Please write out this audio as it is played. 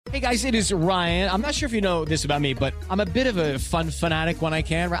Hey guys, it is Ryan. I'm not sure if you know this about me, but I'm a bit of a fun fanatic when I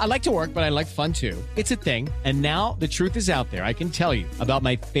can. I like to work, but I like fun too. It's a thing. And now the truth is out there. I can tell you about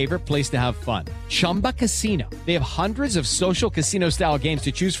my favorite place to have fun. Chumba Casino. They have hundreds of social casino style games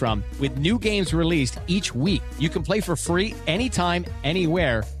to choose from with new games released each week. You can play for free anytime,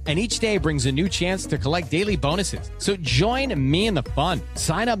 anywhere. And each day brings a new chance to collect daily bonuses. So join me in the fun.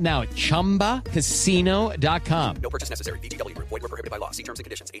 Sign up now at ChumbaCasino.com. No purchase necessary. VGW. Void where prohibited by law. See terms and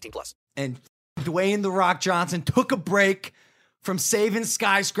conditions. 18+. And Dwayne "The Rock" Johnson took a break from saving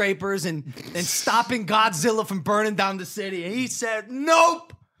skyscrapers and stopping Godzilla from burning down the city. And he said,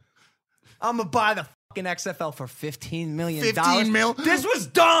 nope, I'm going to buy the fucking XFL for $15 million. 15 mil? This was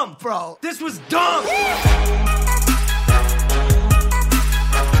dumb, bro. This was dumb.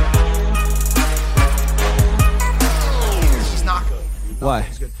 It's not good. Why?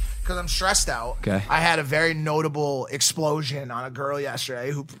 Because I'm stressed out. Okay. I had a very notable explosion on a girl yesterday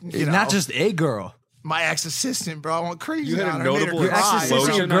who, Not just a girl. my ex-assistant, bro. I went crazy. You had a on her, made her notable cry. Your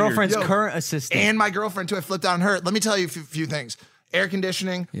ex-assistant, your girlfriend's Yo, current assistant. And my girlfriend, too. I flipped out on her. Let me tell you a few things. Air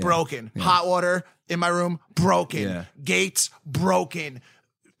conditioning, broken. Hot water in my room, broken. Yeah. Gates, broken.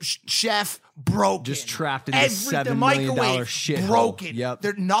 Chef, broken. Just trapped in this $7 million shithole. broken.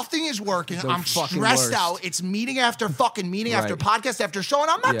 Yep. Nothing is working. The I'm fucking stressed worst. out. It's meeting after fucking meeting after Right. podcast after show, and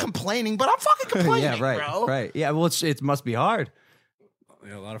I'm not complaining, but I'm fucking complaining, yeah, right, bro. right. Yeah, well, it must be hard.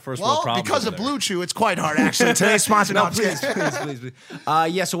 Yeah, a lot of first world Well, problems. because of there. Blue Chew, it's quite hard, actually. Today's sponsor. No, please.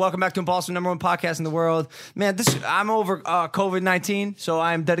 Yeah, so welcome back to Impulsive, #1 podcast in the world. Man, I'm over COVID-19, so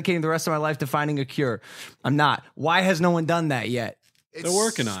I'm dedicating the rest of my life to finding a cure. I'm not. Why has no one done that yet? They're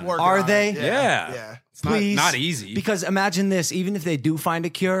working on it. Are they? Yeah. It's Please. not easy. Because imagine this, even if they do find a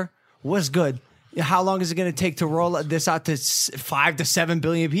cure, what's good? How long is it going to take to roll this out to 5 to 7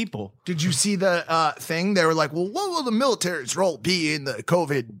 billion people? Did you see the thing? They were like, well, what will the military's role be in the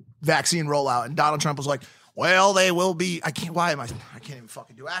COVID vaccine rollout? And Donald Trump was like, well, they will be. I can't even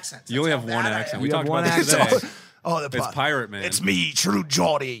fucking do accents. You only That's have how one bad I accent. am. We You talked have about one this accent. today. It's Pirate Man. It's me, True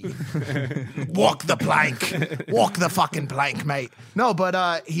Geordie. Walk the plank. Walk the fucking plank, mate. No,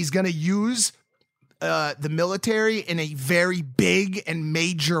 but he's going to use the military in a very big and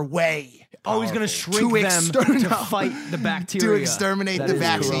major way. Oh, he's going to shrink them to fight the bacteria. To exterminate that the is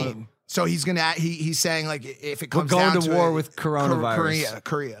vaccine. corona. So he's gonna. He's saying like if it We're comes going down to to war it, with coronavirus.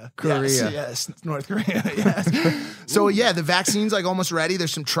 Korea. Korea. Yes, North Korea. Yes. So yeah, the vaccine's like almost ready.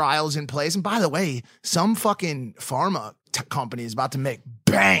 There's some trials in place, and by the way, some fucking pharma company is about to make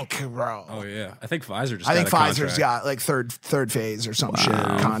bank, bro. Oh yeah, I think Pfizer just. I think got a Pfizer's contract. got like third phase or some shit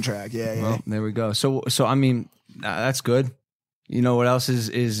contract. Yeah. Well, there we go. So I mean, that's good. You know what else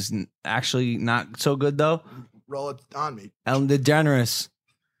is actually not so good though? Roll it on me. Ellen DeGeneres.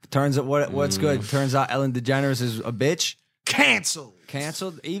 Turns out what's good. Turns out Ellen DeGeneres is a bitch. Canceled.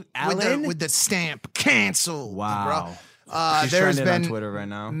 Ellen with the stamp. Canceled. Wow. Bro. She's There's trending on been Twitter right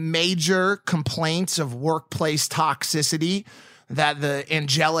now. major complaints of workplace toxicity that the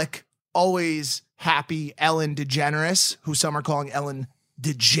angelic, always happy Ellen DeGeneres, who some are calling Ellen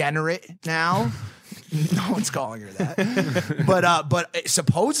Degenerate now. No one's calling her that. But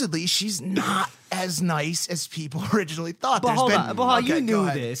supposedly she's not as nice as people originally thought. But hold on, you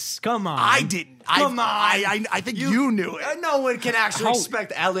knew this. Come on. I didn't. Come on. I think you knew it. No one can actually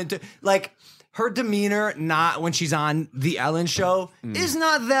expect Ellen to like her demeanor. Not when she's on the Ellen show is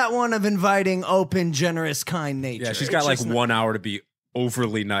not that one of inviting, open, generous, kind nature. Yeah, she's got like 1 hour to be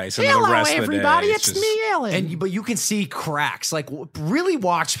overly nice, and Hello, then the rest everybody. of the day, It's just, me, Ellen. But you can see cracks. Like really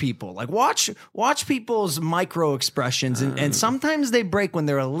watch people. Like watch people's micro expressions, and sometimes they break when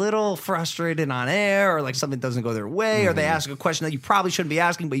they're a little frustrated on air, or like something doesn't go their way, or they ask a question that you probably shouldn't be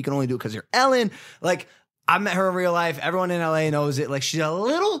asking, but you can only do it because you're Ellen. Like I met her in real life. Everyone in LA knows it. Like she's a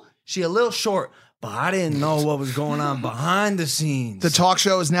little short. But I didn't know what was going on behind the scenes. The talk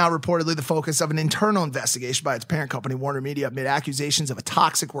show is now reportedly the focus of an internal investigation by its parent company, Warner Media, amid accusations of a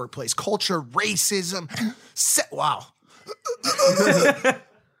toxic workplace culture, racism. Wow.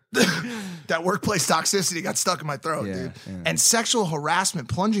 That workplace toxicity got stuck in my throat, dude. Yeah. And sexual harassment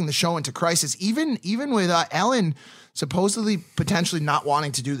plunging the show into crisis, even with Ellen supposedly potentially not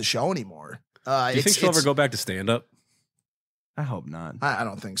wanting to do the show anymore. Do you think she'll ever go back to stand-up? I hope not. I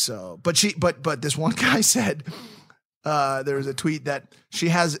don't think so. But this one guy said there was a tweet that she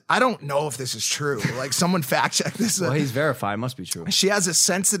has. I don't know if this is true. Like someone fact check this. Well, he's verified. It must be true. She has a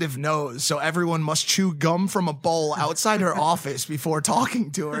sensitive nose, so everyone must chew gum from a bowl outside her office before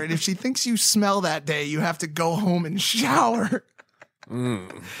talking to her. And if she thinks you smell that day, you have to go home and shower.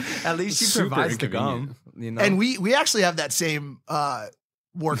 At least she Super provides the inconvenient. gum. You know? And we actually have that same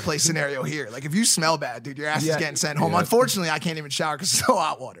workplace scenario here. Like if you smell bad, dude, your ass is getting sent home. Unfortunately, I can't even shower because it's so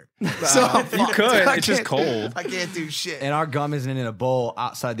hot water. So You could. It's just cold. I can't do shit. And our gum isn't in a bowl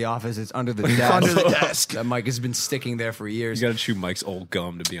outside the office. It's under the desk. Under the desk. That mic has been sticking there for years. You got to chew Mike's old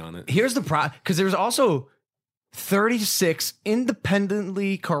gum to be on it. Here's the problem, because there's also 36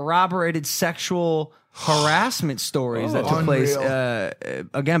 independently corroborated sexual harassment stories that took place,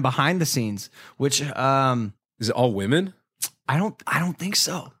 again, behind the scenes, which... Is it all women? I don't think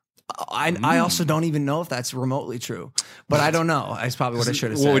so. I also don't even know if that's remotely true, but I don't know. That's probably what I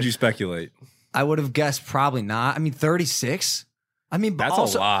should have said. What would you speculate? I would have guessed probably not. I mean, 36. I mean, but That's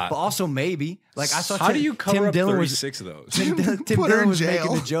also, a lot. But also maybe. Like I saw. How do you cover Tim up Dillon 36 of those? Tim Put her Dillon in was jail.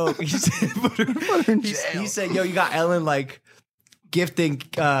 making the joke. He said, put her in jail. He said, "Yo, you got Ellen like gifting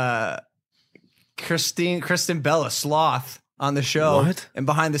Kristen Bell a sloth." On the show, What? And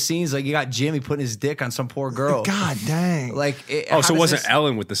behind the scenes, like you got Jimmy putting his dick on some poor girl. God dang. Like, Oh, so it wasn't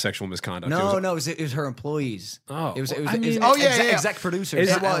Ellen with the sexual misconduct? No, It was- it was her employees. Oh, it was I mean- exec producers.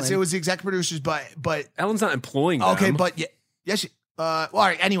 It not was. Ellen. It was the exec producers, but Ellen's not employing them. okay, but yes. Well, all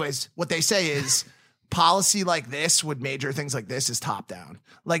right. Anyways, what they say is policy like this with major things like this is top down.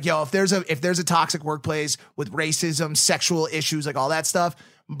 Like, yo, if there's a toxic workplace with racism, sexual issues, like all that stuff,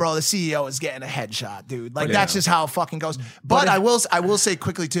 bro, the CEO is getting a headshot, dude. Like that's just how it fucking goes. But I will say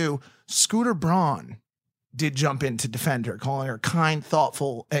quickly too, Scooter Braun did jump in to defend her, calling her a kind,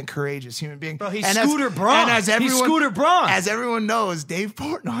 thoughtful, and courageous human being. Bro, he's And Scooter Braun. And He's Scooter Braun. As everyone knows, Dave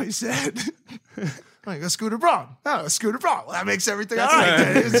Portnoy said, like, a Scooter Braun. Oh, a Scooter Braun. Well, that makes everything all right.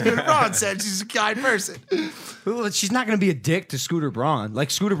 Then. Scooter Braun said she's a kind person. Well, she's not going to be a dick to Scooter Braun. Like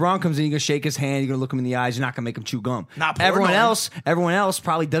Scooter Braun comes in, you're going to shake his hand, you're going to look him in the eyes, you're not going to make him chew gum. Not everyone Portnoy. Everyone else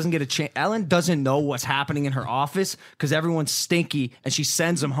probably doesn't get a chance. Ellen doesn't know what's happening in her office because everyone's stinky, and she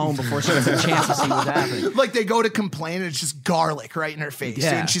sends them home before she has a chance to see what's happening. Like they go to complain and it's just garlic right in her face.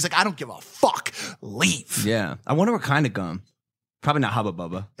 Yeah. And she's like, I don't give a fuck. Leave. Yeah, I wonder what kind of gum. Probably not Hubba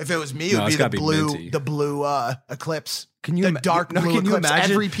Bubba. If it was me, it No, would it's be gotta be minty. the blue Eclipse. Can you the ima- dark no, blue can you Eclipse?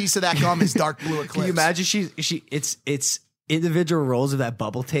 imagine- Every piece of that gum is dark blue Eclipse. Can you imagine? It's individual rolls of that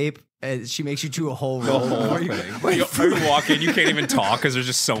bubble tape, and she makes you chew a whole roll. You walk in, you can't even talk because there's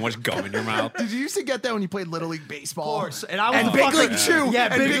just so much gum in your mouth. Did you used to get that when you played Little League Baseball? Of course, and I was And the Big fucker- League Chew.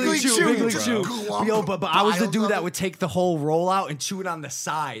 Yeah, And Big League Chew, Big League Just Chew. glump Yo, but I was the piles dude of that it. would take the whole roll out and chew it on the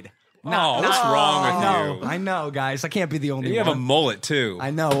side. What's wrong with you? I know, guys. I can't be the only You have one. a mullet too.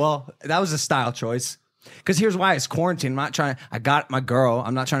 I know. Well, that was a style choice. Because here's why: it's quarantine. I'm not trying. I got my girl.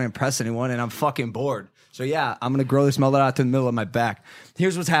 I'm not trying to impress anyone, and I'm fucking bored. So yeah, I'm gonna grow this mullet out to the middle of my back.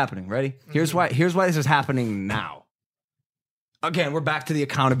 Here's what's happening. Ready? Here's why this is happening now. Again, we're back to the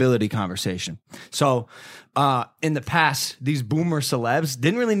accountability conversation. So, in the past, these boomer celebs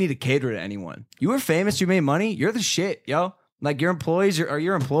didn't really need to cater to anyone. You were famous, you made money, you're the shit, yo. Like your employees are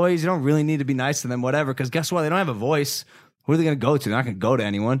your employees. You don't really need to be nice to them, whatever. Because guess what? They don't have a voice. Who are they going to go to? They're not going to go to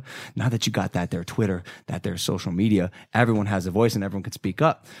anyone. Now that you got that their Twitter, that their social media, everyone has a voice and everyone can speak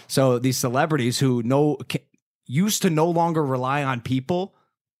up. So these celebrities who used to no longer rely on people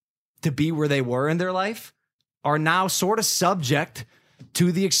to be where they were in their life are now sort of subject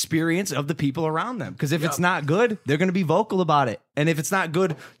to the experience of the people around them. Because if it's not good, they're going to be vocal about it. And if it's not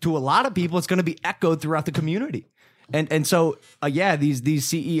good to a lot of people, it's going to be echoed throughout the community. And so, these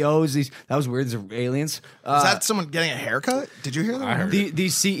CEOs, that was weird, these are aliens. Is that someone getting a haircut? Did you hear that? I heard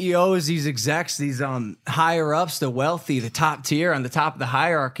These CEOs, these execs, these higher ups, the wealthy, the top tier, on the top of the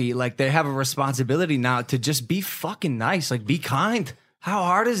hierarchy, like they have a responsibility now to just be fucking nice, like be kind. How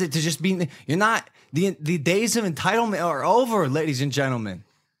hard is it to just be? You're not the days of entitlement are over, ladies and gentlemen.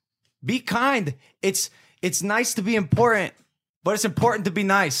 Be kind. It's nice to be important, but it's important to be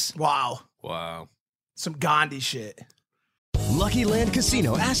nice. Wow. Some Gandhi shit. Lucky Land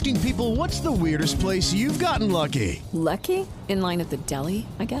Casino asking people, what's the weirdest place you've gotten lucky? Lucky? In line at the deli,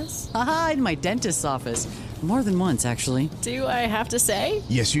 I guess? Aha, in my dentist's office. More than once, actually. Do I have to say?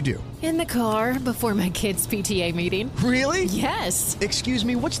 Yes, you do. In the car before my kids' PTA meeting. Really? Yes. Excuse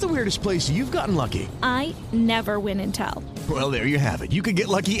me, what's the weirdest place you've gotten lucky? I never win and tell. Well, there you have it. You can get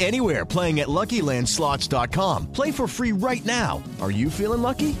lucky anywhere, playing at LuckyLandSlots.com. Play for free right now. Are you feeling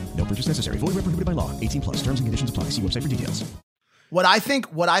lucky? No purchase necessary. Void where prohibited by law. 18 plus. Terms and conditions apply. See website for details. What I think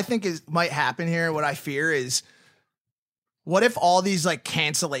might happen here, what I fear is, what if all these like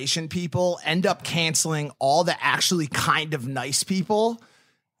cancellation people end up canceling all the actually kind of nice people,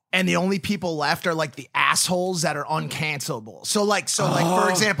 and the only people left are like the assholes that are uncancelable? So for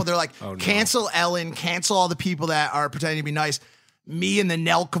example, they're like, cancel Ellen, cancel all the people that are pretending to be nice. Me and the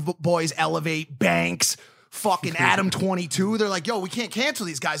Nelk boys elevate Banks, fucking Adam 22. They're like, yo, we can't cancel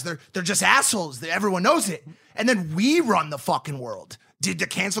these guys. They're just assholes. Everyone knows it. And then we run the fucking world. did the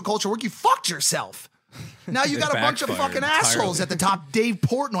cancel culture work? You fucked yourself. Now you got a bunch of fucking assholes at the top. Dave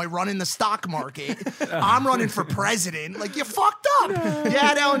Portnoy running the stock market. I'm running for president. Like, you fucked up. You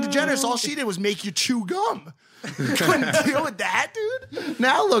had Ellen DeGeneres. All she did was make you chew gum. You couldn't deal with that, dude.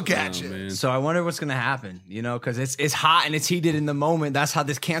 Now look at you. Man. So I wonder what's gonna happen, you know, because it's hot and it's heated in the moment. That's how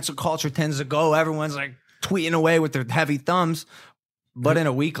this cancel culture tends to go. Everyone's like tweeting away with their heavy thumbs. But in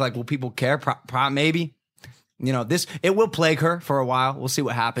a week, like, will people care? Maybe. You know, it will plague her for a while. We'll see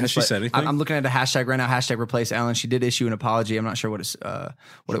what happens. Has she said anything? I'm looking at the hashtag right now. Hashtag replace Ellen. She did issue an apology. I'm not sure what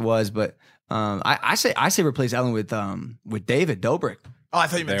it was, but I say replace Ellen with David Dobrik. Oh, I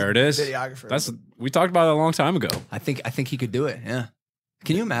thought you meant There it the is. videographer. We talked about it a long time ago. I think he could do it. Yeah.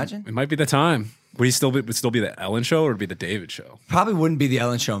 Can you imagine? It might be the time. Would he still be the Ellen show or would it be the David show? Probably wouldn't be the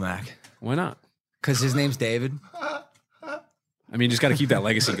Ellen show, Mac. Why not? Because his name's David. I mean, you just got to keep that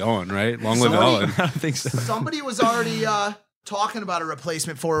legacy going, right? Long live Ellen. I don't think so. Somebody was already talking about a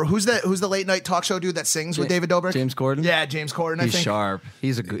replacement for her. Who's the late night talk show dude that sings with David Dobrik? James Corden? Yeah, James Corden, He's I think. sharp.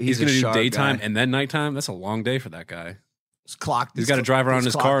 He's He's going to do daytime and then nighttime. That's a long day for that guy. He's got to drive around in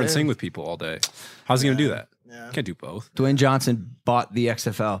his car and sing with people all day. How's he going to do that? Yeah. Can't do both. Dwayne Johnson bought the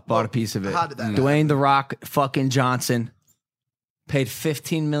XFL, bought a piece of it. How did that Dwayne The Rock fucking Johnson paid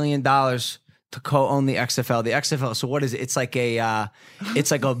 $15 million to co-own the XFL. The XFL. So what is it? It's like a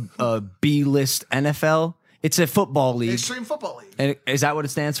B-list NFL. It's a football league. Extreme Football League. And is that what it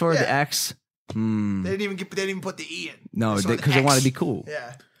stands for? Yeah. The X? They didn't even put the E in. No, They just went because they X. want to be cool.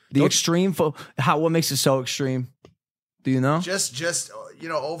 Yeah. The extreme what makes it so extreme? Do you know? Just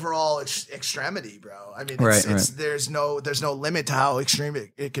overall extremity, bro. I mean, Right. there's no limit to how extreme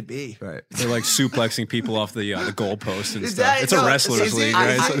it could be. Right. They're like suplexing people off the goalpost and Is stuff. that- It's a no, wrestler's is it- league,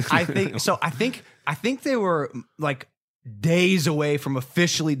 right? I think so. I think they were like days away from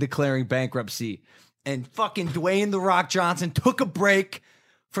officially declaring bankruptcy, and fucking Dwayne The Rock Johnson took a break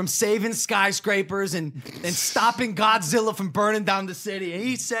from saving skyscrapers and stopping Godzilla from burning down the city, and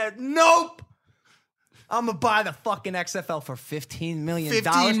he said, "Nope, I'm gonna buy the fucking XFL for $15 million.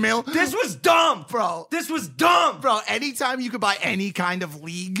 15 mil? This was dumb, Bro. This was dumb, Bro, anytime you could buy any kind of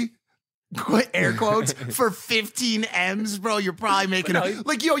league, air quotes, for 15 M's, bro, you're probably making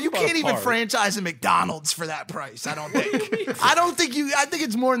you can't even franchise a McDonald's for that price, I don't think. I think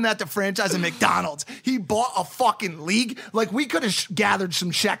it's more than that to franchise a McDonald's. He bought a fucking league. Like, we could have gathered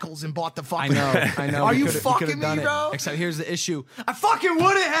some shekels and bought the fucking I know. Are We you could've fucking done me, it. bro? Except here's the issue. I fucking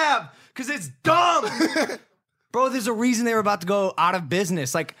wouldn't have, because it's dumb. Bro, there's a reason they were about to go out of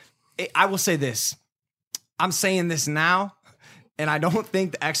business. Like, I will say this. I'm saying this now, and I don't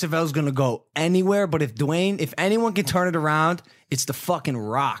think the XFL is going to go anywhere, but if anyone can turn it around, it's the fucking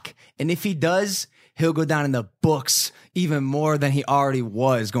Rock. And if he does, he'll go down in the books even more than he already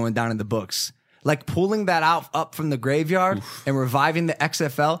was going down in the books. Like, pulling that up from the graveyard and reviving the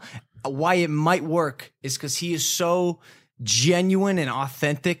XFL, why it might work is because he is so genuine and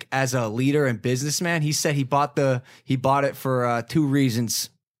authentic as a leader and businessman. He said he bought it for two reasons.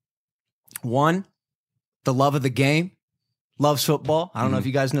 One, the love of the game. Loves football. I don't know if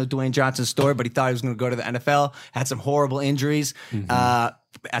you guys know Dwayne Johnson's story, but he thought he was going to go to the NFL. Had some horrible injuries.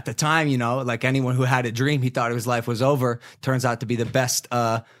 At the time, like anyone who had a dream, he thought his life was over. Turns out to be the best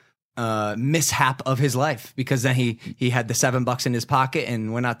mishap of his life, because then he had the $7 in his pocket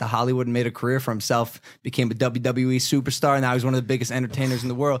and went out to Hollywood and made a career for himself, became a WWE superstar. Now he's one of the biggest entertainers in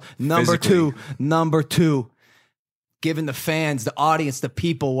the world. Number two, giving the fans, the audience, the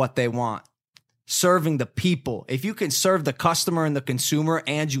people what they want. Serving the people. If you can serve the customer and the consumer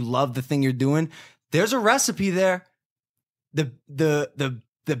and you love the thing you're doing, there's a recipe there. The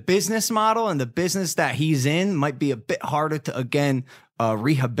business model and the business that he's in might be a bit harder to, again,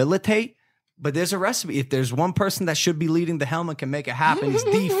 rehabilitate, but there's a recipe. If there's one person that should be leading the helm and can make it happen, it's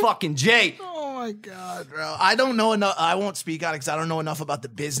D fucking J. Oh my God, bro. I don't know enough. I won't speak on it because I don't know enough about the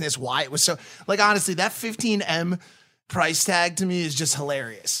business, why it was so, like, honestly, that 15M price tag to me is just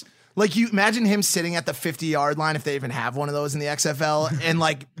hilarious. Like, you imagine him sitting at the 50-yard line, if they even have one of those in the XFL, and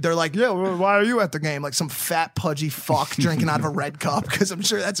like they're like, "Yeah, well, why are you at the game?" Like some fat pudgy fuck drinking out of a red cup, because I'm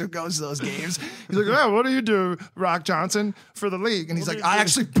sure that's what goes to those games. He's like, "Yeah, what do you do, Rock Johnson, for the league?" And he's like, "I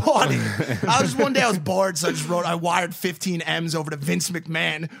actually bought it. One day I was bored, so I wired 15 M's over to Vince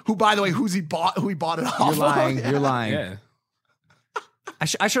McMahon, who, by the way, who he bought it off. You're lying. Yeah.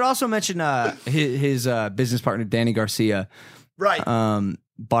 I should also mention his business partner Danny Garcia. Right.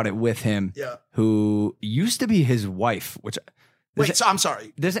 Bought it with him. Yeah. Who used to be his wife. Which so I'm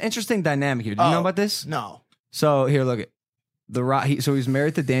sorry. There's an interesting dynamic here. Do you know about this? No. So here, look at the Rock. So he's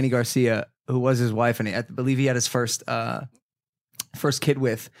married to Danny Garcia, who was his wife, and I believe he had his first kid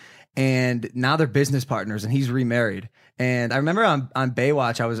with. and now they're business partners, and he's remarried. And I remember on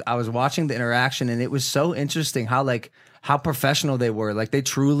Baywatch, I was watching the interaction, and it was so interesting how professional they were. Like they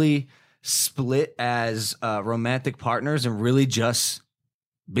truly split as romantic partners and really just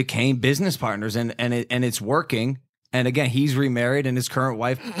became business partners, and it's working. And again, he's remarried, and his current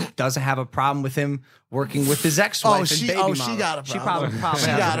wife doesn't have a problem with him working with his ex-wife. She got a problem. She probably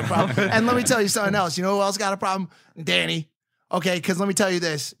got a problem. And let me tell you something else. You know who else got a problem? Danny. Okay, because let me tell you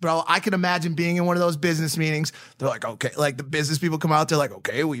this, bro. I can imagine being in one of those business meetings. They're like, okay, like the business people come out. They're like,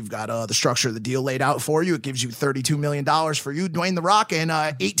 okay, we've got the structure of the deal laid out for you. It gives you $32 million for you, Dwayne The Rock, and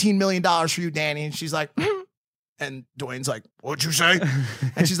 $18 million for you, Danny. And she's like, and Dwayne's like, what'd you say?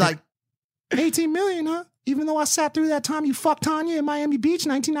 And she's like, 18 million, huh? Even though I sat through that time you fucked Tanya in Miami Beach,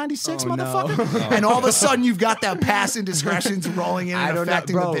 1996, motherfucker. No. And all of a sudden you've got that past indiscretions rolling in and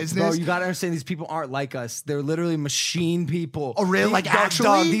affecting the business. Bro, you got to understand these people aren't like us. They're literally machine people. Oh, really? Like actually?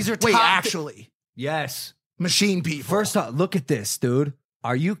 Dog, these are actually? Yes. Machine people. First off, look at this, dude.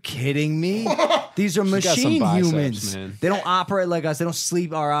 Are you kidding me? These are machine humans. Man. They don't operate like us. They don't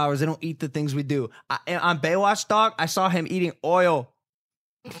sleep our hours. They don't eat the things we do. On Baywatch, dog, I saw him eating oil.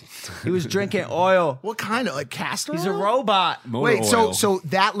 He was drinking oil. What kind of, like castor oil? He's a robot. Wait, so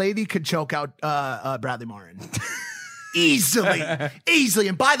that lady could choke out Bradley Martin. Easily.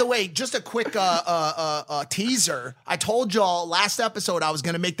 And by the way, just a quick teaser. I told y'all last episode I was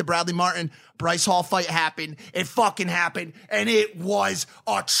going to make the Bradley Martin Bryce Hall fight happen. It fucking happened, and it was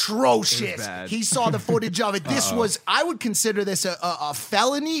atrocious. He saw the footage of it. This was, I would consider this a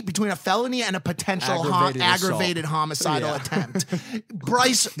felony, between a felony and a potential aggravated homicidal attempt.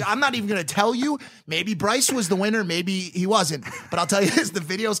 Bryce, I'm not even going to tell you. Maybe Bryce was the winner. Maybe he wasn't. But I'll tell you this, the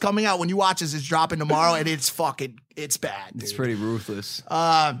video's coming out. When you watch this, it's dropping tomorrow, and it's bad, dude. It's pretty ruthless.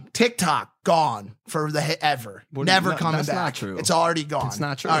 TikTok, gone for ever. Never coming back. That's not true. It's already gone. It's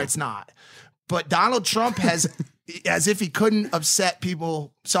not true. All right, it's not. But Donald Trump has, as if he couldn't upset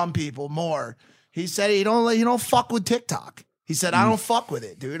some people more, he said he don't fuck with TikTok. He said, I don't fuck with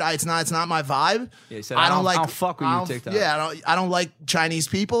it, dude. It's not my vibe. Yeah, he said, I don't fuck with you, TikTok. Yeah, I don't like Chinese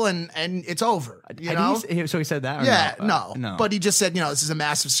people, and it's over. You know? So he said that? Yeah, no. But he just said, this is a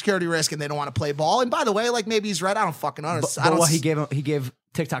massive security risk, and they don't want to play ball. And by the way, like maybe he's right. I don't fucking understand. But he gave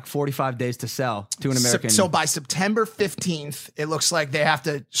TikTok 45 days to sell to an American. So by September 15th, it looks like they have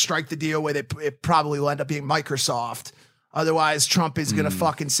to strike the deal with it. It probably will end up being Microsoft. Otherwise, Trump is going to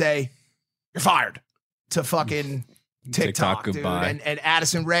fucking say, you're fired to fucking TikTok, dude. Goodbye. And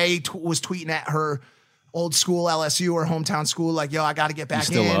Addison Rae was tweeting at her old school LSU, her hometown school, like, yo, I got to get back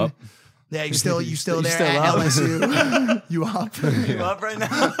still in. Up? Yeah, you still there still at up? LSU. You up? You up right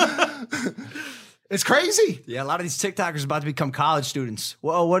now? It's crazy. Yeah, a lot of these TikTokers are about to become college students.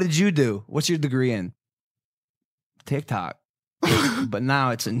 Well, what did you do? What's your degree in? TikTok. But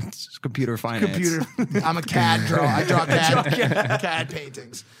now it's in computer finance. I'm a CAD drawer. I draw CAD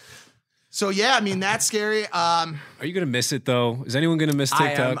paintings. So yeah, I mean that's scary. Are you gonna miss it though? Is anyone gonna miss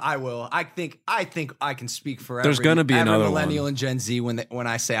TikTok? I will. I think I can speak for There's gonna be another millennial one. and Gen Z when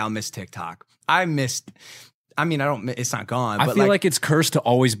I say I'll miss TikTok. I mean, I don't. It's not gone. I but feel like it's cursed to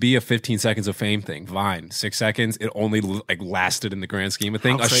always be a 15 seconds of fame thing. Vine, 6 seconds. It only lasted in the grand scheme of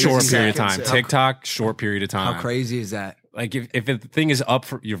things a short period of time. TikTok, short period of time. How crazy is that? Like if the thing is up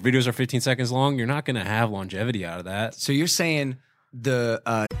for your videos are 15 seconds long, you're not gonna have longevity out of that. So you're saying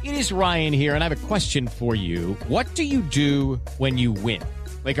It is Ryan here, and I have a question for you. What do you do when you win?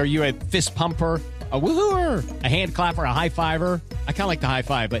 Like, are you a fist pumper, a woohooer, a hand clapper, a high fiver? I kind of like the high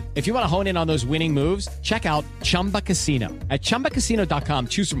five, but if you want to hone in on those winning moves, check out Chumba Casino. At ChumbaCasino.com,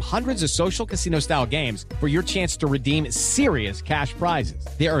 choose from hundreds of social casino-style games for your chance to redeem serious cash prizes.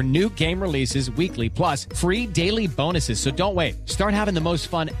 There are new game releases weekly, plus free daily bonuses. So don't wait. Start having the most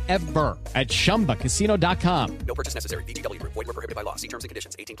fun ever at ChumbaCasino.com. No purchase necessary. VGW Group. Void where prohibited by law. See terms and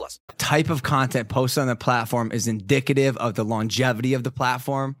conditions. 18+. type of content posted on the platform is indicative of the longevity of the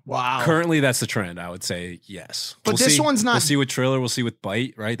platform. Wow. Currently, that's the trend. I would say yes. But this one's not. We'll see with Triller. We'll see with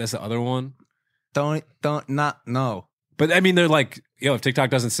Byte. Right. That's the other one. No. But I mean, they're like, if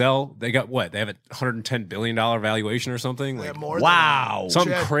TikTok doesn't sell, they got what? They have a $110 billion valuation or something. Like, more wow,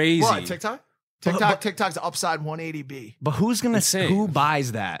 something crazy. What, TikTok? TikTok's upside 180B. But who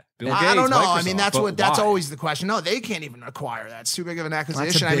buys that? Bill Gates, I don't know. Microsoft, I mean, that's always the question. No, they can't even acquire that. It's too big of an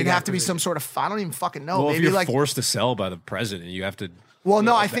acquisition. I mean, it'd have to be some sort of. I don't even fucking know. Well, maybe if you're like forced to sell by the president, you have to. Well,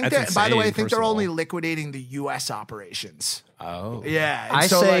 no, I think that. By the way, I think they're all. only liquidating the U.S. operations. Oh, yeah.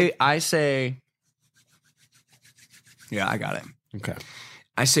 I say. Yeah, I got it. Okay.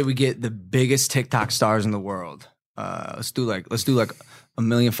 I say we get the biggest TikTok stars in the world. Let's do like 1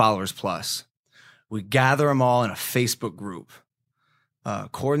 million followers plus. We gather them all in a Facebook group.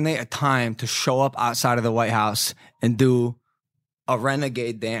 coordinate a time to show up outside of the White House and do a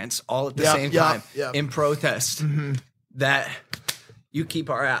renegade dance all at the same time in protest that you keep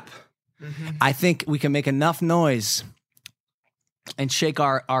our app. I think we can make enough noise and shake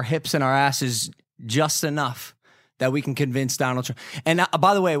our hips and our asses just enough that we can convince Donald Trump. And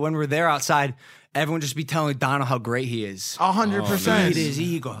by the way, when we're there outside, everyone just be telling Donald how great he is. 100%. Feed his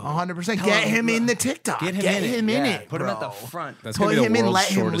ego. 100%. Get him in the TikTok. Get him in it. Put him at the front. That's Put gonna be him the in, world's let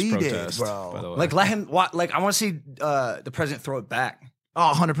him shortest lead protest, it, bro. by the way. Like, let him, like, I want to see the president throw it back.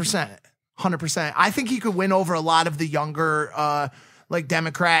 Oh, 100%. 100%. I think he could win over a lot of the younger, like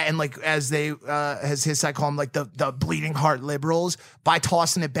Democrat and like as his side call them, like the bleeding heart liberals by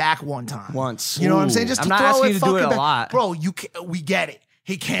tossing it back one time. Once. You know what I'm saying? Just I'm to not throw asking it you to do it fucking a back. lot. Bro, we get it.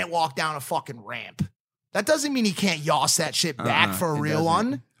 He can't walk down a fucking ramp. That doesn't mean he can't yoss that shit back for a real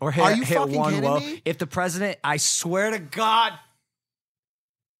one. Or Are you hit fucking one kidding woe. me? If the president, I swear to God,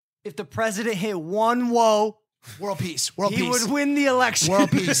 if the president hit one woe, World peace. World he peace. would win the election.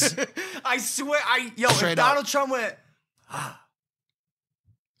 World peace. I swear, Straight if up. Donald Trump went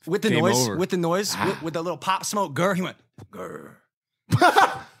with the Game noise, over. with the little pop smoke, he went, grr.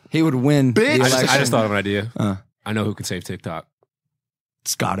 He would win the Bitch. election. I just thought of an idea. I know who can save TikTok.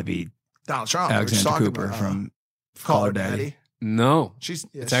 It's got to be Donald Trump. We're just Alexander talking Cooper about, from Call Her Daddy. No. She's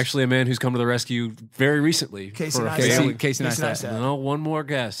It's actually a man who's come to the rescue very recently. Casey for a Neistat. family. Casey Neistat. Neistat. No, one more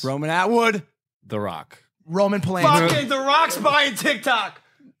guess. Roman Atwood. The Rock. Roman Polanski. Fucking The Rock's buying TikTok.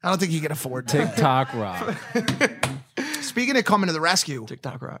 I don't think he can afford to. TikTok Rock. Speaking of coming to the rescue,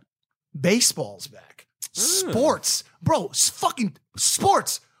 TikTok Rock. baseball's back. Sports. Bro, fucking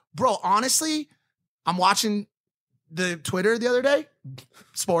sports. Bro, honestly, I'm watching the Twitter the other day.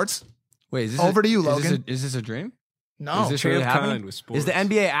 Sports. Wait, is this Over to you, Logan. Is this a dream? No. Is this Trade really of happening? kind with sports. Is the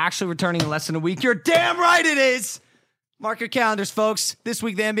NBA actually returning in less than a week? You're damn right it is. Mark your calendars, folks. This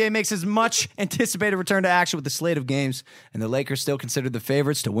week, the NBA makes his much anticipated return to action with the slate of games, and the Lakers still considered the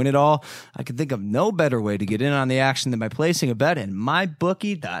favorites to win it all. I can think of no better way to get in on the action than by placing a bet in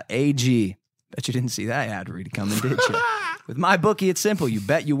mybookie.ag. Bet you didn't see that ad read coming, did you? With MyBookie, it's simple. You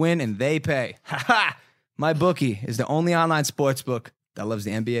bet, you win, and they pay. MyBookie is the only online sports book that loves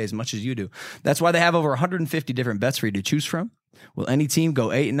the NBA as much as you do. That's why they have over 150 different bets for you to choose from. Will any team go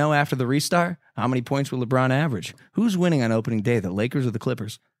 8-0 after the restart? How many points will LeBron average? Who's winning on opening day, the Lakers or the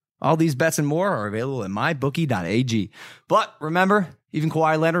Clippers? All these bets and more are available at mybookie.ag. But remember, even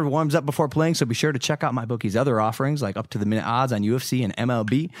Kawhi Leonard warms up before playing, so be sure to check out MyBookie's other offerings like up-to-the-minute odds on UFC and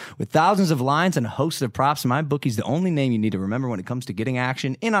MLB. With thousands of lines and a host of props, MyBookie's the only name you need to remember when it comes to getting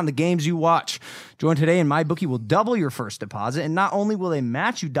action in on the games you watch. Join today and MyBookie will double your first deposit, and not only will they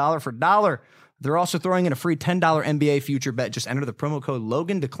match you dollar for dollar, they're also throwing in a free $10 NBA future bet. Just enter the promo code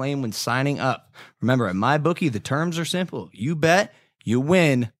Logan to claim when signing up. Remember, at MyBookie, the terms are simple. You bet, you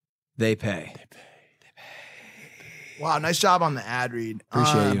win, they pay. Wow, nice job on the ad read.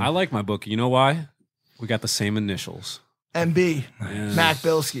 Appreciate you. I like my book. You know why? We got the same initials. MB. Yes.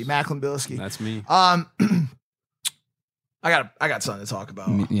 Macklin Bilski. That's me. I got something to talk about.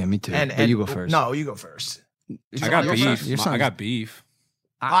 Me too. But you go first. No, you go first. I got Your beef. son's- I got beef.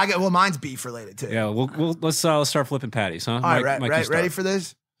 Mine's beef related too. Yeah, let's start flipping patties, huh? All right, Mike, you start. ready for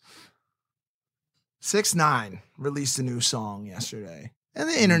this? 6ix9ine released a new song yesterday, and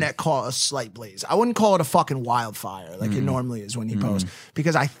the internet caught a slight blaze. I wouldn't call it a fucking wildfire like it normally is when he posts,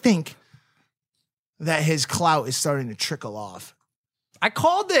 because I think that his clout is starting to trickle off. I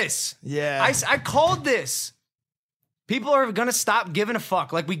called this. Yeah. I called this. People are going to stop giving a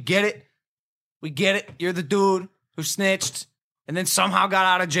fuck. Like, we get it. We get it. You're the dude who snitched and then somehow got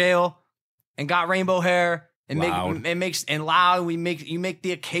out of jail and got rainbow hair and Loud. loud. You make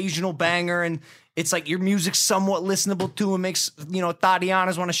the occasional banger, and it's like your music's somewhat listenable too, and makes,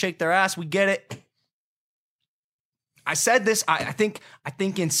 Tatianas want to shake their ass. We get it. I said this. I think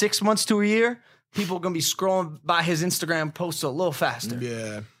in 6 months to a year, people are gonna be scrolling by his Instagram posts a little faster.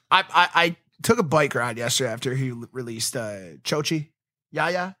 Yeah. I took a bike ride yesterday after he released Chochi.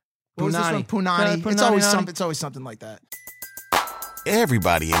 Yaya. What was this one? Punani. It's always something like that.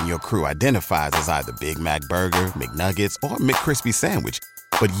 Everybody in your crew identifies as either Big Mac Burger, McNuggets, or McCrispy Sandwich.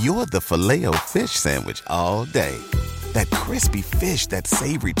 But you're the Filet-O-Fish Sandwich all day. That crispy fish, that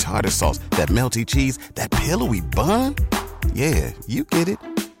savory tartar sauce, that melty cheese, that pillowy bun. Yeah, you get it.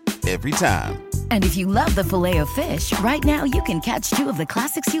 Every time. And if you love the Filet-O-Fish, right now you can catch 2 of the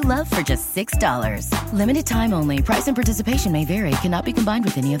classics you love for just $6. Limited time only. Price and participation may vary. Cannot be combined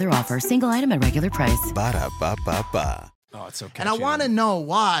with any other offer. Single item at regular price. Ba-da-ba-ba-ba. Oh, it's so catchy. And I want to know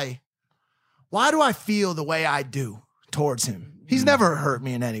why. Why do I feel the way I do towards him? He's never hurt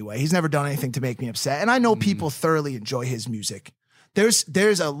me in any way. He's never done anything to make me upset. And I know people thoroughly enjoy his music.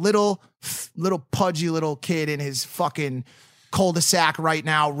 There's a little pudgy little kid in his fucking cul-de-sac right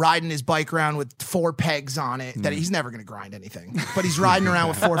now riding his bike around with 4 pegs on it that he's never going to grind anything, but he's riding around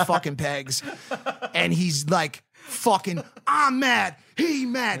with 4 fucking pegs, and he's like, fucking, I'm mad, he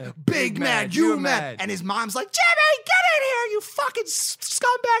mad, big mad, you mad. And his mom's like, Jimmy, get in here, you fucking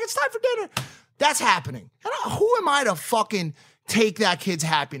scumbag, it's time for dinner. That's happening. And who am I to fucking take that kid's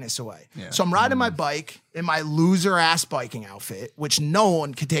happiness away? Yeah. So I'm riding my bike in my loser ass biking outfit, which no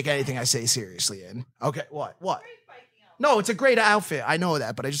one can take anything I say seriously in. Okay, what? No, it's a great outfit. I know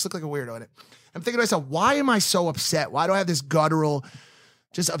that, but I just look like a weirdo in it. I'm thinking to myself, why am I so upset? Why do I have this guttural,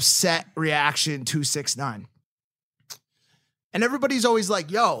 just upset reaction to 6ix9ine? And everybody's always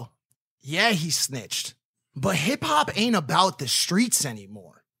like, yo, yeah, he snitched. But hip-hop ain't about the streets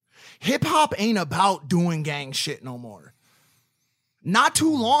anymore. Hip-hop ain't about doing gang shit no more. Not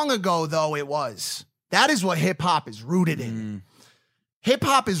too long ago, though, it was. That is what hip-hop is rooted in.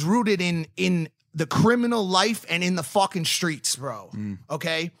 Hip-hop is rooted in the criminal life and in the fucking streets, bro.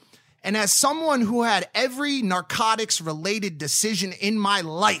 Okay? And as someone who had every narcotics-related decision in my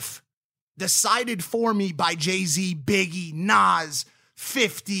life decided for me by Jay-Z, Biggie, Nas,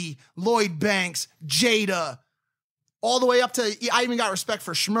 50, Lloyd Banks, Jada, all the way up to, I even got respect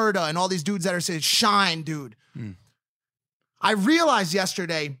for Shmurda and all these dudes that are saying, Shine, dude. I realized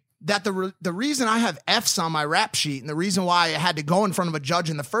yesterday that the reason I have F's on my rap sheet and the reason why I had to go in front of a judge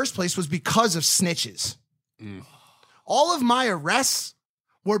in the first place was because of snitches. All of my arrests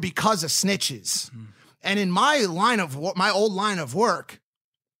were because of snitches. And in my old line of work,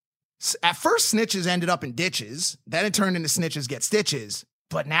 at first snitches ended up in ditches. Then it turned into snitches get stitches.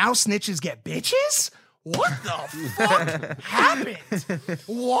 But now snitches get bitches? What the fuck happened?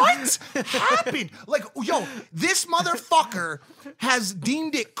 What happened? Like, yo, this motherfucker has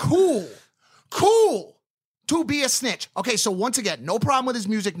deemed it cool to be a snitch. Okay, so once again, no problem with his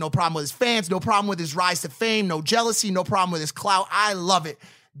music, no problem with his fans, no problem with his rise to fame, no jealousy, no problem with his clout. I love it.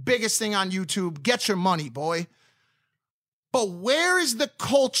 Biggest thing on YouTube, get your money, boy. But where is the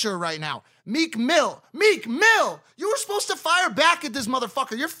culture right now? Meek Mill, you were supposed to fire back at this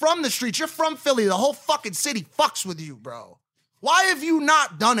motherfucker. You're from the streets. You're from Philly. The whole fucking city fucks with you, bro. Why have you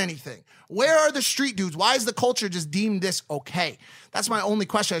not done anything? Where are the street dudes? Why is the culture just deemed this okay? That's my only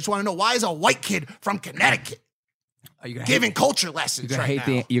question. I just want to know, why is a white kid from Connecticut giving culture lessons now?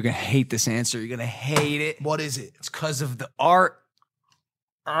 You're going to hate this answer. You're going to hate it. What is it? It's because of the art.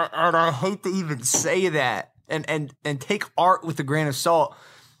 And I hate to even say that. And take art with a grain of salt.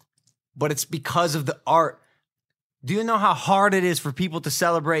 But it's because of the art. Do you know how hard it is for people to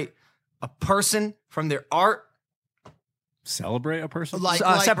celebrate a person from their art? Celebrate a person?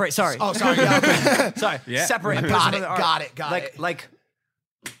 Separate, sorry. Oh, sorry. Yeah, okay. Sorry. Yeah. Separate a person from their art. Got it. Like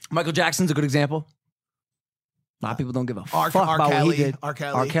Michael Jackson's a good example. A lot of people don't give a fuck about Kelly, what he did. R.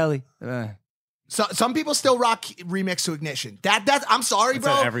 Kelly. So some people still rock Remix to Ignition. That's I'm sorry, That's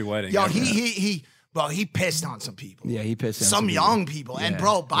bro. at every wedding. Yo, he pissed on some people. Yeah, he pissed on some young people. And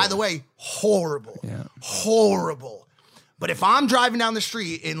bro, by the way, horrible. Yeah. Horrible. But if I'm driving down the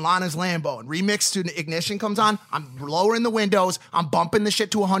street in Lana's Lambo and Remix to Ignition comes on, I'm lowering the windows, I'm bumping the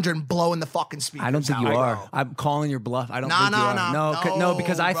shit to 100 and blowing the fucking speakers. I don't think you are. I'm calling your bluff. I don't think you are. No,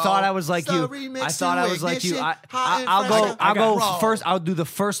 because I thought I was like you. I thought I was like you. I'll go first. I'll do the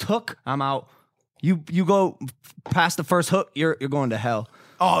first hook. I'm out. You go past the first hook, you're going to hell.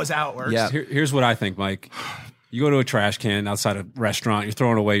 Oh, is that how it works? Yeah. Here's what I think, Mike. You go to a trash can outside a restaurant, you're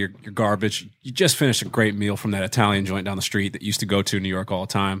throwing away your garbage. You just finished a great meal from that Italian joint down the street that you used to go to in New York all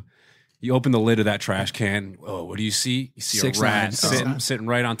the time. You open the lid of that trash can. Oh, what do you see? You see a rat sitting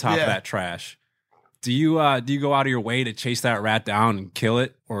right on top of that trash. Do you go out of your way to chase that rat down and kill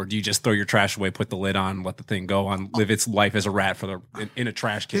it? Or do you just throw your trash away, put the lid on, let the thing go on, live its life as a rat in a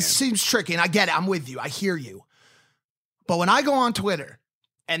trash can? This seems tricky, and I get it. I'm with you. I hear you. But when I go on Twitter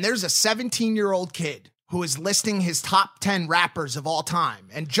and there's a 17-year-old kid who is listing his top 10 rappers of all time,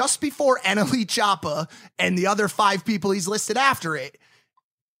 and just before NLE Choppa and the other 5 people he's listed after it,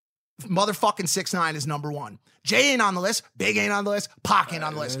 motherfucking 6ix9ine is number 1. Jay ain't on the list, Big ain't on the list, Pac ain't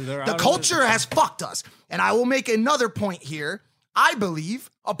on the list. The culture has fucked us. And I will make another point here. I believe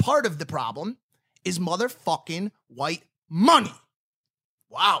a part of the problem is motherfucking white money.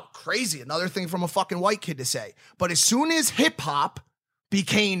 Wow, crazy. Another thing from a fucking white kid to say. But as soon as hip hop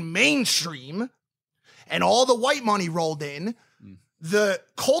became mainstream and all the white money rolled in, the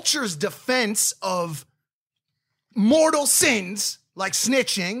culture's defense of mortal sins like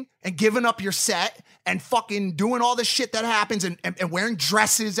snitching and giving up your set and fucking doing all the shit that happens and wearing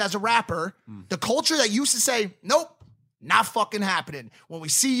dresses as a rapper, the culture that used to say, nope, not fucking happening. When we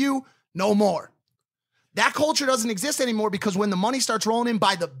see you, no more. That culture doesn't exist anymore because when the money starts rolling in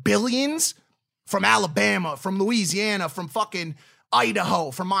by the billions from Alabama, from Louisiana, from fucking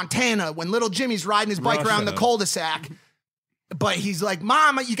Idaho, from Montana, when little Jimmy's riding his bike around the cul-de-sac, but he's like,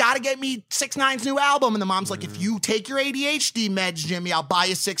 Mom, you got to get me 6ix9ine's new album. And the mom's like, if you take your ADHD meds, Jimmy, I'll buy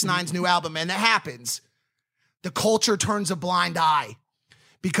you 6ix9ine's new album. And that happens. The culture turns a blind eye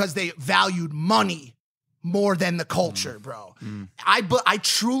because they valued money more than the culture, bro. I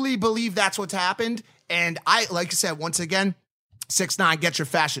truly believe that's what's happened. And like I said, once again, 6ix9ine, get your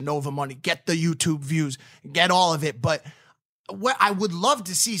Fashion Nova money, get the YouTube views, get all of it. But what I would love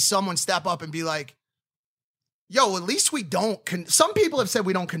to see someone step up and be like, yo, at least we don't. Some people have said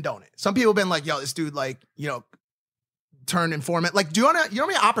we don't condone it. Some people have been like, yo, this dude, like, you know, turned informant. Like, you know how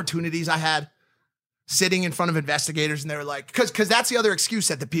many opportunities I had sitting in front of investigators and they were like, because that's the other excuse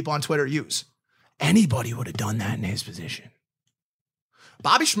that the people on Twitter use. Anybody would have done that in his position.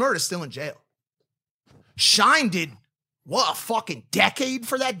 Bobby Shmurda is still in jail. Shine did, what, a fucking decade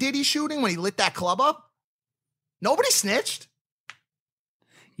for that Diddy shooting when he lit that club up? Nobody snitched.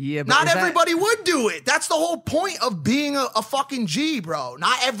 Yeah, but not everybody would do it. That's the whole point of being a fucking G, bro.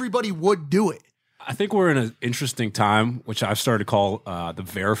 Not everybody would do it. I think we're in an interesting time, which I've started to call the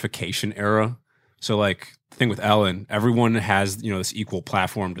verification era. So, like, the thing with Ellen, everyone has, you know, this equal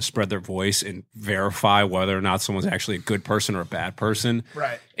platform to spread their voice and verify whether or not someone's actually a good person or a bad person.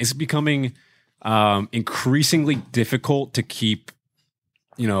 Right. It's becoming increasingly difficult to keep,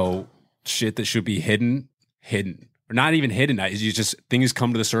 you know, shit that should be hidden. Or not even hidden. You just, things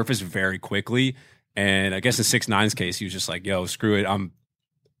come to the surface very quickly. And I guess in 6ix9ine's case, he was just like, yo, screw it. I'm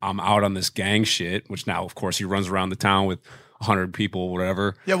out on this gang shit, which now, of course, he runs around the town with 100 people,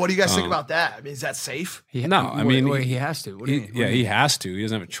 whatever. Yeah, what do you guys think about that? I mean, is that safe? He has to. What do you mean? He has to. He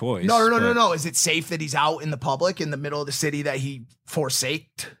doesn't have a choice. No. Is it safe that he's out in the public in the middle of the city that he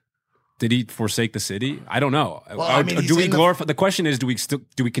forsaked? Did he forsake the city? I don't know. Well, I mean, do we glorify? The question is, do we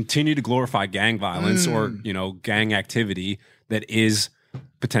continue to glorify gang violence or, you know, gang activity that is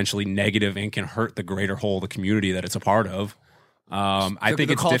potentially negative and can hurt the greater whole of the community that it's a part of? I think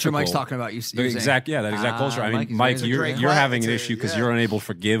the it's culture difficult. Mike's talking about. That exact culture. I mean, Mike, you're having an issue because you're unable to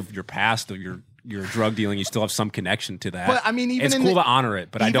forgive your past or your drug dealing. You still have some connection to that. But I mean, even it's cool to honor it,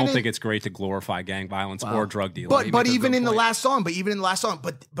 but I don't think it's great to glorify gang violence or drug dealing. But even in the last song,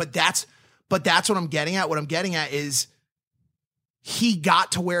 but that's what I'm getting at. What I'm getting at is he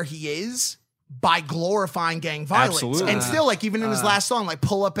got to where he is by glorifying gang violence. Absolutely. And still, like, even in his last song, like,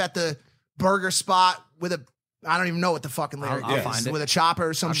 pull up at the burger spot with a, I don't even know what the fucking lyric is. Find it. With a chopper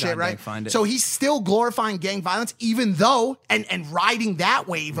or some shit, right? Find it. So he's still glorifying gang violence, even though, and riding that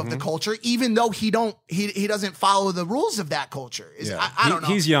wave of the culture, even though he doesn't follow the rules of that culture. I don't know.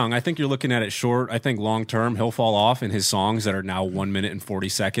 He's young. I think you're looking at it short. I think long term he'll fall off in his songs that are now 1 minute and 40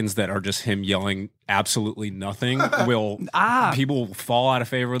 seconds that are just him yelling absolutely nothing. People will fall out of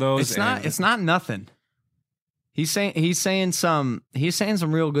favor of those. It's not nothing. He's saying some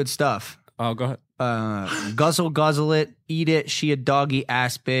real good stuff. Oh, go ahead. Guzzle it, eat it. She a doggy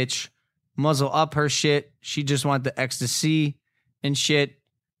ass bitch. Muzzle up her shit. She just want the ecstasy and shit.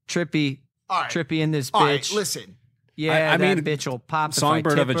 Trippy in this bitch. All right, listen. Yeah, I mean, bitch will pop.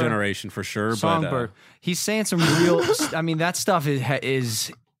 Songbird of a generation for sure. Songbird. He's saying some real. I mean, that stuff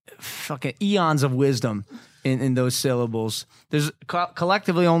is fucking eons of wisdom in those syllables. There's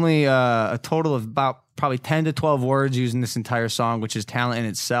collectively only a total of about probably 10 to 12 words used in this entire song, which is talent in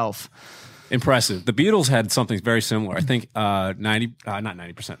itself. Impressive. The Beatles had something very similar. I think not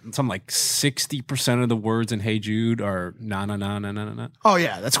 90%, something like 60% of the words in Hey Jude are na na na na na na. Oh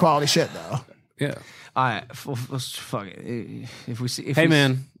yeah, that's quality shit though. Yeah. All right, fuck it.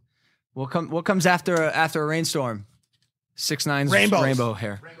 What comes after a rainstorm? 6ix9ine's rainbow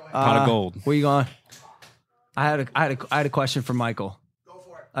hair. Pot of gold. Where you going? I had a question for Michael.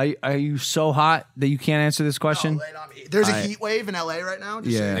 Are you so hot that you can't answer this question? No, lay it on me. There's a heat wave in LA right now.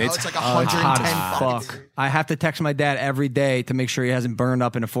 Yeah, it's like 110 fuck. I have to text my dad every day to make sure he hasn't burned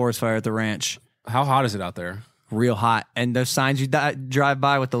up in a forest fire at the ranch. How hot is it out there? Real hot. And those signs you drive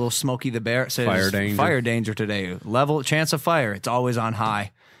by with the little Smokey the Bear says fire danger today. Level chance of fire. It's always on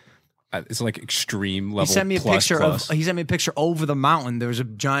high. It's like extreme level. He sent me a picture over the mountain. There was a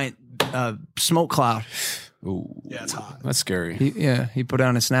giant smoke cloud. Ooh, yeah, it's hot. That's scary. He put it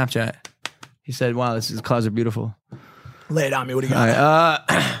on his Snapchat. He said, "Wow, these clouds are beautiful." Lay it on me. What do you got?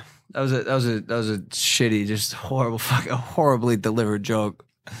 That was a shitty, just horribly delivered joke.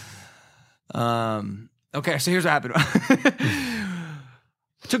 Okay, so here's what happened. I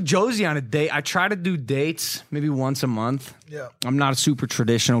took Josie on a date. I try to do dates maybe once a month. Yeah, I'm not a super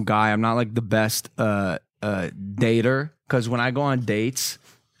traditional guy. I'm not like the best dater because when I go on dates,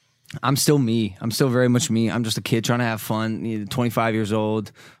 I'm still me. I'm still very much me. I'm just a kid trying to have fun. 25 years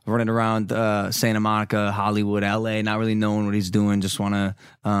old, running around Santa Monica, Hollywood, LA, not really knowing what he's doing. Just want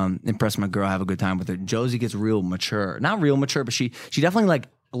to impress my girl, have a good time with her. Josie gets real mature. Not real mature, but she definitely like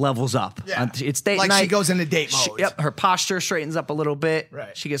levels up. Yeah. It's date like night. she goes into date mode. Yep, her posture straightens up a little bit.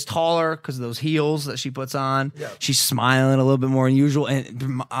 Right. She gets taller because of those heels that she puts on. Yep. She's smiling a little bit more than usual,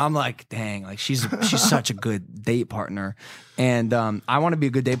 and I'm like, dang, like she's such a good date partner, and I want to be a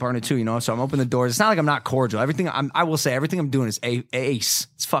good date partner too, you know. So I'm opening the doors. It's not like I'm not cordial. I will say everything I'm doing is ace.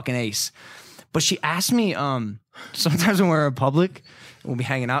 It's fucking ace. But she asked me sometimes when we're in public, we'll be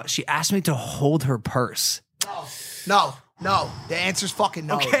hanging out. She asked me to hold her purse. No. The answer's fucking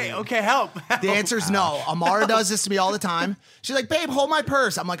no. Okay, dude. okay, help. The answer's no. Amara does this to me all the time. She's like, babe, hold my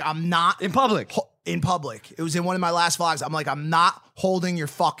purse. I'm like, I'm not. In public. In public. It was in one of my last vlogs. I'm like, I'm not holding your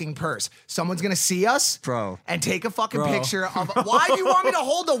fucking purse. Someone's going to see us. Bro. And take a fucking picture of. Why do you want me to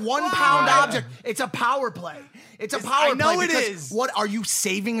hold a 1 pound object? It's a power play. It's a power play. I know it because is. What are you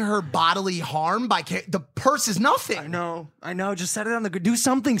saving her bodily harm by the purse is nothing. I know. Just set it on do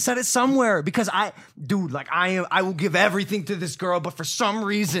something. Set it somewhere because I will give everything to this girl, but for some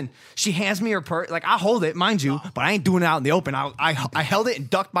reason she hands me her purse. Like I hold it, mind you, but I ain't doing it out in the open. I held it and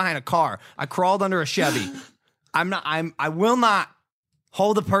ducked behind a car. I crawled under a Chevy. I will not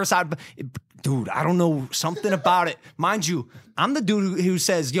hold the purse out. Dude, I don't know something about it. Mind you, I'm the dude who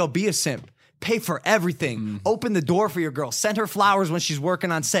says, yo, be a simp. Pay for everything. Open the door for your girl. Send her flowers when she's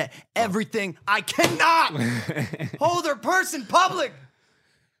working on set. Everything. I cannot hold her purse in public.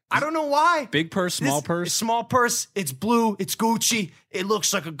 I don't know why. Big purse, small purse? Small purse. It's blue. It's Gucci. It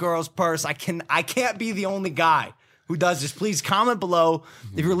looks like a girl's purse. I can't be the only guy who does this. Please comment below.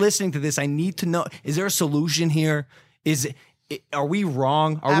 If you're listening to this, I need to know, is there a solution here? Are we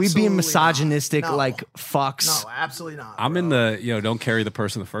wrong? Are we being misogynistic like fucks? No, absolutely not. I'm in the, don't carry the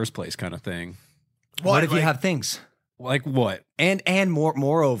purse in the first place kind of thing. What if you have things? Like what? And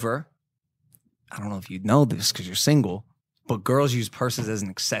moreover, I don't know if you know this because you're single, but girls use purses as an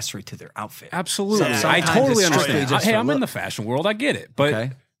accessory to their outfit. Absolutely. So I totally it's strictly understand. just Hey, for I'm in look. the fashion world. I get it.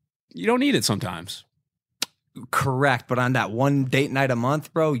 But you don't need it sometimes. Correct. But on that one date night a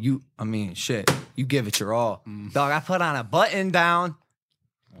month, bro, you give it your all. Dog, I put on a button down.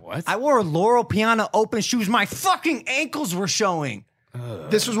 What? I wore Laurel Piana open shoes. My fucking ankles were showing.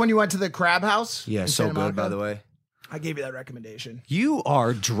 This was when you went to the Crab House? Yeah, in so Santa good, Monica? by the way. I gave you that recommendation. You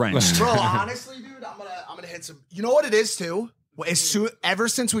are drenched. Bro, honestly, dude, I'm gonna hit some. You know what it is too? Ever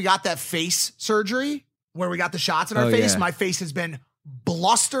since we got that face surgery where we got the shots in our face, my face has been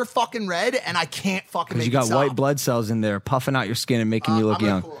bluster fucking red, and I can't fucking make Because you got it stop. white blood cells in there puffing out your skin and making you look I'm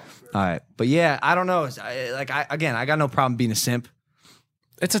gonna young. cool off. All right. But yeah, I don't know. I got no problem being a simp.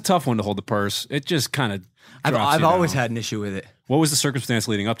 It's a tough one to hold the purse. It just kind of. I've always had an issue with it. What was the circumstance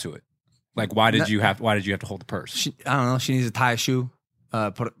leading up to it? Like, why did you have to hold the purse? I don't know. She needs to tie a shoe,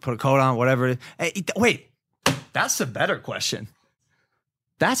 put a coat on, whatever it is. Hey, wait, that's the better question.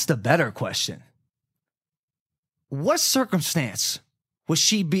 That's the better question. What circumstance would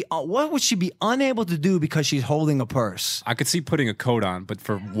she be? What would she be unable to do because she's holding a purse? I could see putting a coat on, but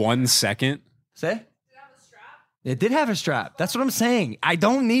for 1 second. Say? It did have a strap. That's what I'm saying. I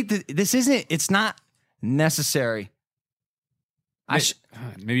don't need to. It's not necessary.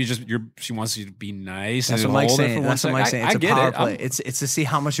 Maybe she wants you to be nice. That's and what Mike's hold it saying. for That's what 1 Mike's second. saying. It's I a get power it. play. It's to see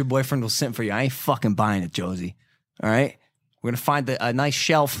how much your boyfriend will simp for you. I ain't fucking buying it, Josie. All right? We're going to find a nice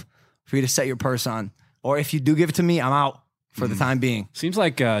shelf for you to set your purse on. Or if you do give it to me, I'm out for the time being. Seems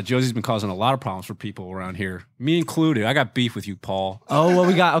like Josie's been causing a lot of problems for people around here, me included. I got beef with you, Paul. Oh, what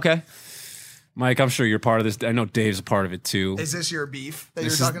we got? Okay. Mike, I'm sure you're part of this. I know Dave's a part of it too. Is this your beef that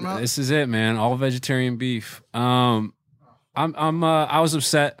you're talking about? This is it, man. All vegetarian beef. I was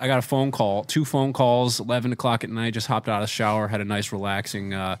upset. I got a phone call, 2 phone calls, 11 o'clock at night, just hopped out of the shower, had a nice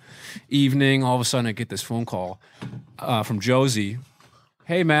relaxing evening. All of a sudden I get this phone call from Josie.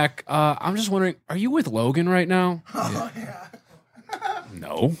 Hey, Mac, I'm just wondering, are you with Logan right now? Oh, yeah.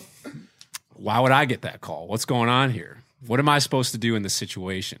 No. Why would I get that call? What's going on here? What am I supposed to do in this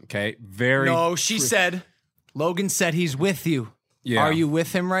situation? Okay. No, she said, Logan said he's with you. Yeah. Are you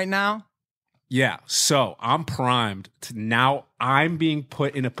with him right now? Yeah. So I'm primed to now I'm being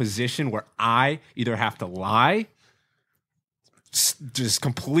put in a position where I either have to lie, just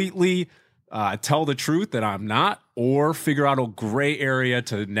completely tell the truth that I'm not, or figure out a gray area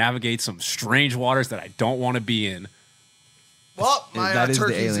to navigate some strange waters that I don't want to be in. Well, my That is the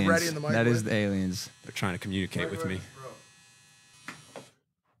turkey's aliens. ready in the microwave. That is the aliens. They're trying to communicate with me.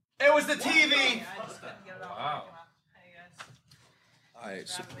 It was the TV. Wow. right.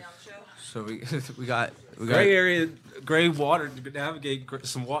 So we got Gray area, gray water to navigate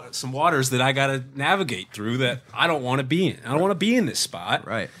some waters that I got to navigate through that I don't want to be in. I don't want to be in this spot.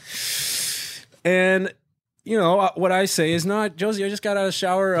 Right. And you know what I say is not Josie. I just got out of the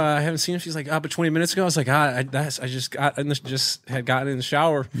shower. I haven't seen her. She's like, but 20 minutes ago. I was like, I just had gotten in the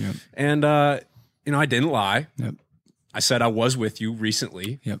shower, and you know, I didn't lie. Yep. I said I was with you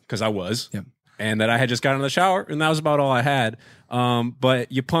recently because I was. Yep. And that I had just gotten in the shower, and that was about all I had.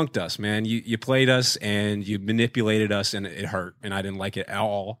 But you punked us, man. You played us, and you manipulated us, and it hurt, and I didn't like it at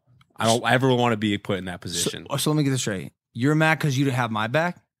all. I don't ever want to be put in that position. So let me get this straight. You're mad because you didn't have my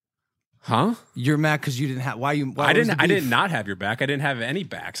back? Huh? You're mad because you didn't have... Why I did not have your back. I didn't have any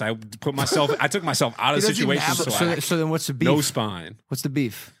backs. I took myself out of situations. So then what's the beef? No spine. What's the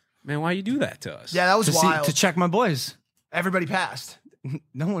beef? Man, why you do that to us? Yeah, that was wild. To check my boys. Everybody passed.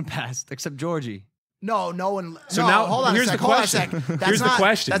 No one passed except Georgie. No one. So no, now hold on here's a sec, the question. Here's the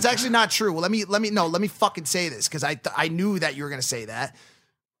question. That's actually not true. Well, let me fucking say this because I knew that you were gonna say that.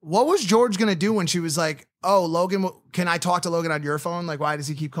 What was George gonna do when she was like, "Oh, Logan, can I talk to Logan on your phone? Like, why does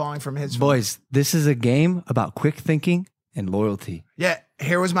he keep calling from his phone?" Boys, this is a game about quick thinking and loyalty. Yeah,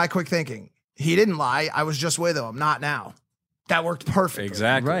 here was my quick thinking. He didn't lie. I was just with him. Not now. That worked perfectly.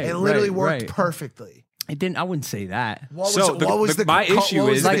 Exactly. Right. It literally worked perfectly. It didn't. I wouldn't say that. My issue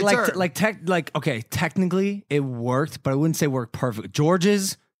is technically it worked, but I wouldn't say worked perfect.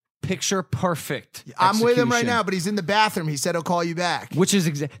 George's picture perfect. I'm with him right execution. now, but he's in the bathroom. He said he'll call you back. Which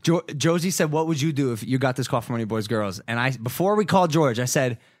is Josie said, "What would you do if you got this call from one of your boys, girls?" And before we called George, I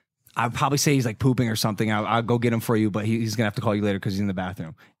said, "I'd probably say he's like pooping or something. I'll go get him for you, but he's gonna have to call you later because he's in the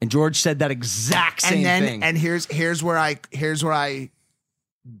bathroom." And George said that exact same thing. And here's where I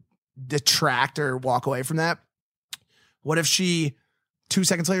detract or walk away from that. What if she 2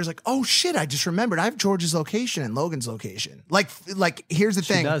 seconds later is like, "Oh shit, I just remembered I have George's location and Logan's location." Like here's the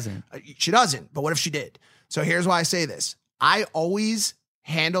thing. She doesn't. But what if she did? So here's why I say this. I always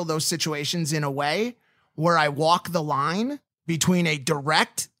handle those situations in a way where I walk the line between a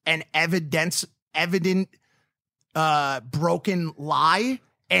direct and evident broken lie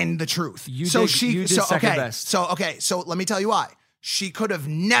and the truth. So let me tell you why. She could have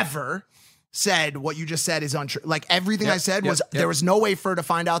never said what you just said is untrue. Like everything I said there was no way for her to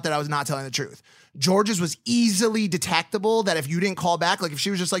find out that I was not telling the truth. George's was easily detectable that if you didn't call back, like if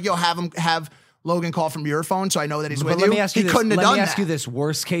she was just like, "Yo, have Logan call from your phone so I know that he's with you." He couldn't have done that. Let me ask you this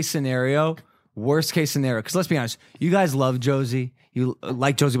worst case scenario. Because let's be honest, you guys love Josie. You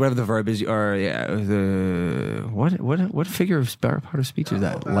like Josie, whatever the verb is, or what figure of part of speech is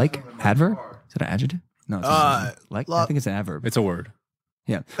that? Like adverb? Is that an adjective? No, it's I think it's an adverb. It's a word.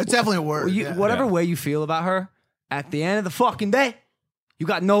 Yeah, it's definitely a word. Whatever way you feel about her, at the end of the fucking day, you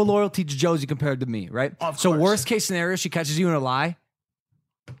got no loyalty to Josie compared to me, right? So worst case scenario, she catches you in a lie.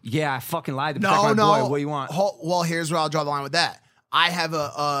 Yeah, I fucking lied to protect my boy. What do you want? Well, here's where I'll draw the line with that. I have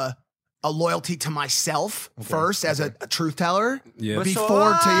a loyalty to myself first as a truth teller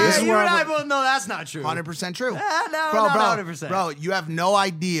before to you. You and I both know that's not true. 100% true. No, bro, not 100%. Bro, you have no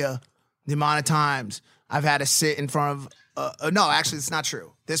idea the amount of times I've had to sit in front of no, actually, it's not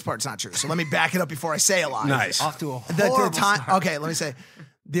true. This part's not true. So let me back it up before I say a lie. Nice. Off to a horrible start. Okay, let me say.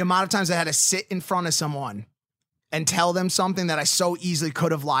 The amount of times I had to sit in front of someone and tell them something that I so easily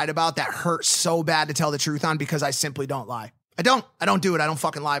could have lied about that hurt so bad to tell the truth on because I simply don't lie. I don't do it. I don't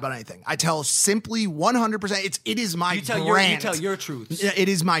fucking lie about anything. I tell simply 100%. It is my brand. You tell your truth. It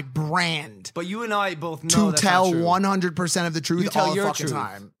is my brand. But you and I both know to tell 100% of the truth all the fucking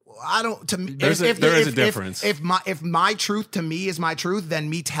time. I don't. To me, there is a difference. If my truth to me is my truth, then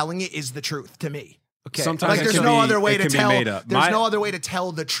me telling it is the truth to me. Okay. Sometimes like there's no other way to tell. There's no other way to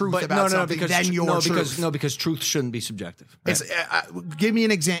tell the truth about something than your truth. Because truth shouldn't be subjective. Right? Give me an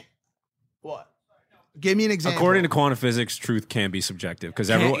example. What? Give me an example. According to quantum physics, truth can be subjective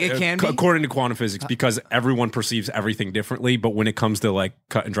because it can be? According to quantum physics, because everyone perceives everything differently. But when it comes to like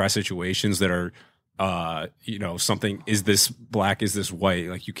cut and dry situations that are, something, is this black, is this white?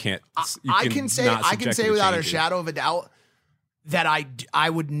 Like you can't. I can say without a shadow of a doubt that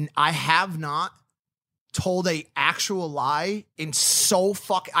I have not told a actual lie in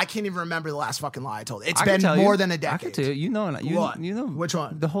I can't even remember the last fucking lie I told. It's been more than a decade. I can tell you. You know which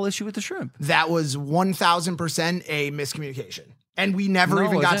one? The whole issue with the shrimp. That was 1,000% a miscommunication, and we never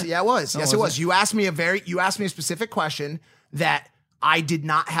even got to. Yeah, it was. Yes, it was. You asked me a specific question that I did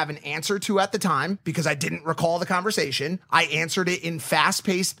not have an answer to at the time because I didn't recall the conversation. I answered it in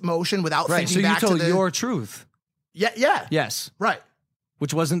fast-paced motion without thinking back to the. So you told your truth. Yeah. Yes. Right.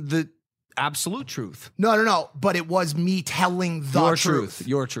 Which wasn't the absolute truth. No. But it was me telling the truth.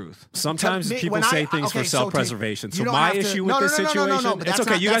 Your truth. Sometimes Me- people when say I- things okay, for so self-preservation. you So don't my have to- issue no, with this no, situation, but it's that's okay.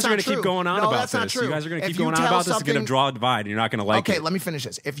 not- You guys that's are going not to keep true. going on No, about that's not this. true. You guys are going to If keep you going on tell about this. It's going to something- draw a divide, and you're not going to like it. Okay, let me finish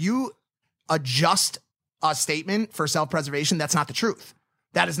this. If you adjust a statement for self-preservation, that's not the truth.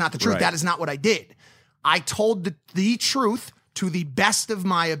 That is not the truth. Right. That is not what I did. I told the truth to the best of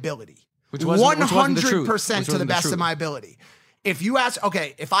my ability. Which wasn't the truth. 100% to the best of my ability. If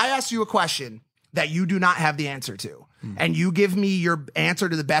I ask you a question that you do not have the answer to, and you give me your answer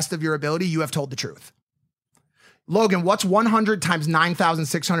to the best of your ability, you have told the truth. Logan, what's 100 times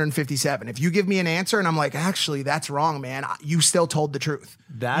 9,657? If you give me an answer and I'm like, actually, that's wrong, man, you still told the truth.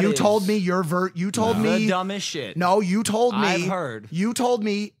 You told me the dumbest shit. No, you told me. I've heard. You told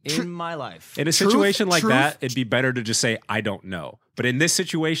me. In my life. In a situation like that, it'd be better to just say, I don't know. But in this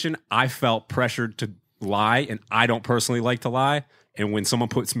situation, I felt pressured to lie, and I don't personally like to lie. And when someone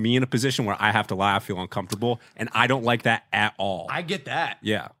puts me in a position where I have to lie, I feel uncomfortable, and I don't like that at all. I get that.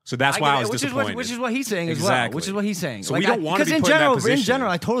 Yeah. So that's why I was disappointed. Which is what he's saying exactly. as well. Which is what he's saying. So we don't want to be put in that position. In general,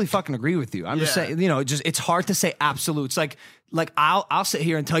 I totally fucking agree with you. I'm just saying, it's hard to say absolutes. Like I'll sit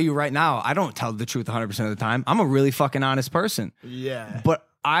here and tell you right now, I don't tell the truth 100% of the time. I'm a really fucking honest person. Yeah. But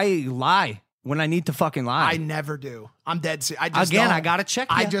I lie when I need to fucking lie. I never do. I'm dead serious. I gotta check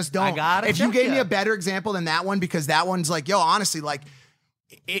you. I just don't. If you gave me a better example than that one, because that one's like, yo, honestly, like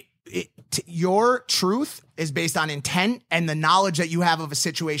your truth is based on intent and the knowledge that you have of a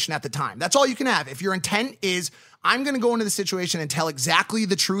situation at the time. That's all you can have. If your intent is, I'm going to go into the situation and tell exactly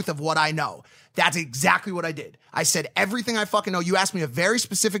the truth of what I know. That's exactly what I did. I said everything I fucking know. You asked me a very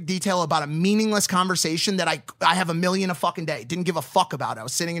specific detail about a meaningless conversation that I have a million a fucking day. Didn't give a fuck about it. I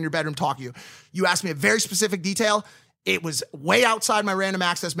was sitting in your bedroom talking to you. You asked me a very specific detail. It was way outside my random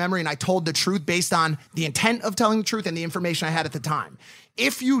access memory, and I told the truth based on the intent of telling the truth and the information I had at the time.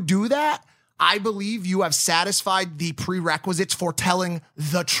 If you do that, I believe you have satisfied the prerequisites for telling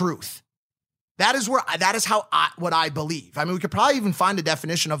the truth. That is what I believe. I mean, we could probably even find a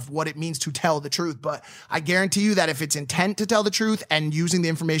definition of what it means to tell the truth, but I guarantee you that if it's intent to tell the truth and using the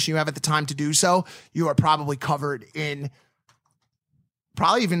information you have at the time to do so, you are probably covered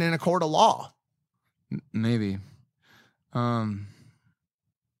probably even in a court of law. Maybe.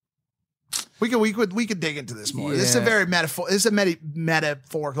 We could dig into this more. Yeah. This is a very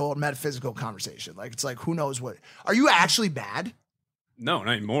metaphorical, metaphysical conversation. Like, it's like, who knows what? Are you actually bad? No,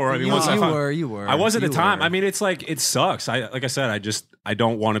 not anymore. I mean, You were. I was at the time. I mean, it's like, it sucks. Like I said, I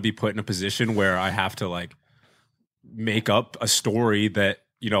don't want to be put in a position where I have to like make up a story that,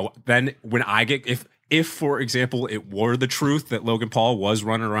 then when I get, if for example, it were the truth that Logan Paul was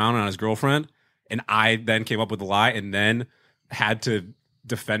running around on his girlfriend, and I then came up with a lie and then had to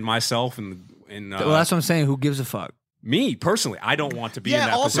defend myself and well, that's what I'm saying. Who gives a fuck? Me personally, I don't want to be in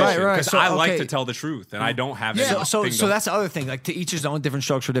that position because So, I like to tell the truth, and I don't have any. So that's the other thing. Like, to each his own, different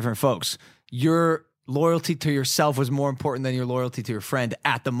strokes for different folks. Your loyalty to yourself was more important than your loyalty to your friend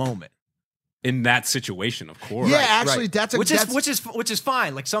at the moment. In that situation, of course. Yeah, actually, that's which is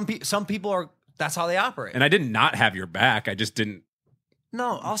fine. Like some people are. That's how they operate. And I did not have your back. I just didn't.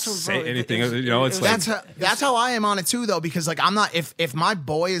 No, also say anything. It's like that's how I am on it too, though, because like I'm not. If my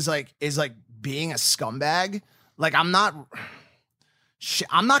boy is like being a scumbag, like I'm not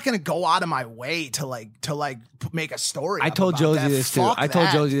gonna go out of my way to make a story. I told Josie this too. I told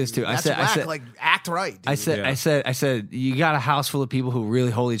Josie this too. I said, like, act right. Dude. I said, you got a house full of people who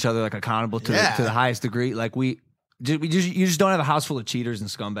really hold each other like accountable to the highest degree. Like you just don't have a house full of cheaters and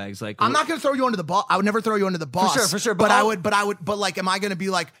scumbags. Like, I'm not going to throw you under the bus. I would never throw you under the bus. For sure. But like, am I going to be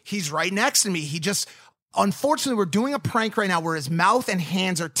like, he's right next to me? Unfortunately, we're doing a prank right now where his mouth and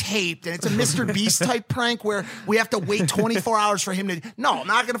hands are taped, and it's a Mr. Beast type prank where we have to wait 24 hours for him to. No, I'm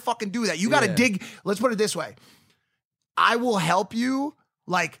not going to fucking do that. You got to dig. Let's put it this way. I will help you,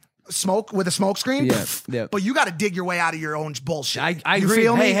 like, smoke with a smoke screen. Yeah. But you got to dig your way out of your own bullshit. I you agree.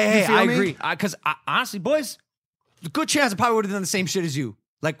 Feel me? Hey, I me? agree. Because honestly, boys, good chance I probably would have done the same shit as you.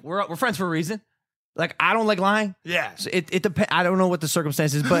 Like, we're friends for a reason. Like, I don't like lying. Yeah. So it depends. I don't know what the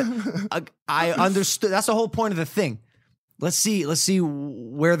circumstances, but I understood. That's the whole point of the thing. Let's see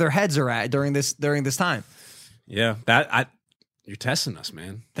where their heads are at during this time. Yeah, you're testing us,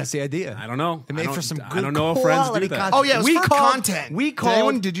 man. That's the idea. I don't know. It made for some good I don't know if friends do that. content. Oh yeah, it was for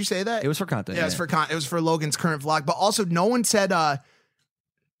content. Did you say that? It was for content. Yeah, it was for Logan's current vlog. But also, no one said.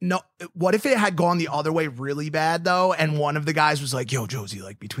 No, what if it had gone the other way really bad though, and one of the guys was like, "Yo, Josie,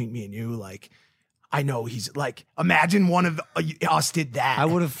 like between me and you, like." I know he's like, imagine one of us did that. I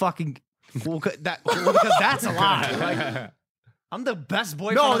would have fucking, because that's a lie. I'm the best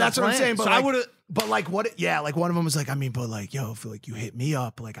boyfriend. No, on that's the what I'm saying. planet. But So I would have. But like, what? Yeah, like one of them was like, I mean, but like, yo, if like you hit me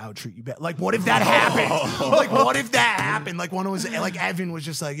up, like I would treat you better. Like, what if that happened? Like, what if that happened? Like, one was like, Evan was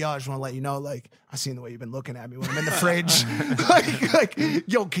just like, yo, I just want to let you know, like, I seen the way you've been looking at me when I'm in the fridge. like,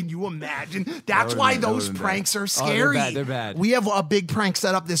 yo, can you imagine? That's why those pranks are scary. They're bad. We have a big prank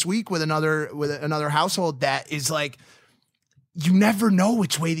set up this week with another household that is like. You never know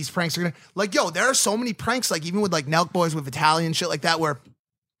which way these pranks are gonna. Like, yo, there are so many pranks, like even with like Nelk Boys with Italian shit like that, where,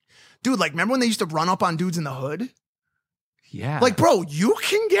 dude, like, remember when they used to run up on dudes in the hood? Yeah. Like, bro, you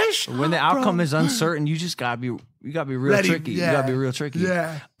can get shot, when the outcome bro. is uncertain, you gotta be real Ready, tricky. yeah. You gotta be real tricky.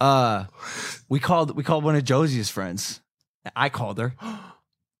 Yeah. We called one of Josie's friends. I called her.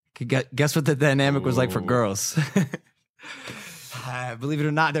 Guess what the dynamic was like for girls? Believe it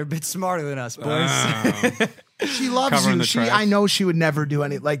or not, they're a bit smarter than us, boys. She loves you. I know she would never do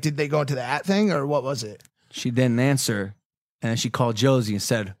any. Like, did they go into that thing or what was it? She didn't answer, and she called Josie and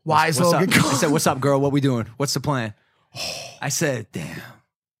said, "Why is what's Logan up?" calling? I said, "What's up, girl? What we doing? What's the plan?" I said, "Damn,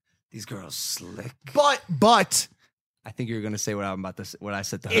 these girls slick." But I think you're gonna say what I'm about to say, what I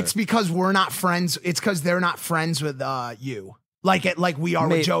said to her. it's because we're not friends. It's because they're not friends with you. Like we are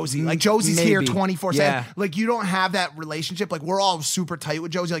with Josie. Like Josie's here 24/7. Yeah. Like you don't have that relationship. Like we're all super tight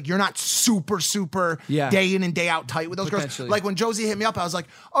with Josie. Like you're not super day in and day out tight with those girls. Like when Josie hit me up, I was like,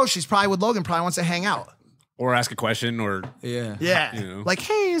 oh, she's probably with Logan. Probably wants to hang out. Or ask a question, or Yeah. you know. Like,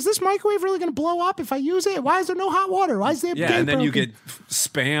 hey, is this microwave really going to blow up if I use it? Why is there no hot water? Why is there? Yeah, and then you get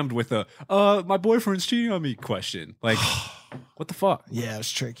spammed with a my boyfriend's cheating on me question. Like, what the fuck? Yeah,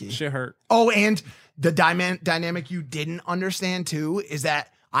 it's tricky. Shit hurt. Oh, and the dynamic you didn't understand too is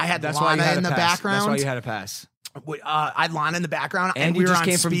that I had Lana in the background. That's why you had to pass. I had Lana in the background, and we you were just on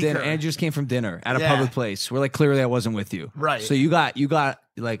came from speaker. dinner. And you just came from dinner at a public place. We're like, clearly I wasn't with you. Right. So you got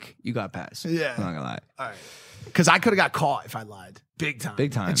passed. Yeah. I'm not gonna lie. All right. Because I could have got caught if I lied. Big time.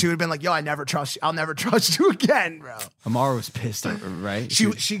 Big time. And she would have been like, yo, I never trust you. I'll never trust you again, bro. Amara was pissed, right?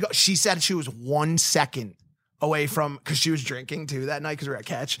 She said she was 1 second away from, because she was drinking too that night because we were at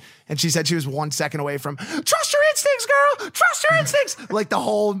Catch. And she said she was 1 second away from, trust your instincts, girl. Trust your instincts. Like the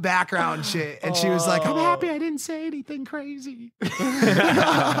whole background shit. And she was like, I'm happy I didn't say anything crazy.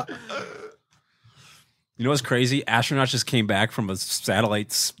 You know what's crazy? Astronauts just came back from a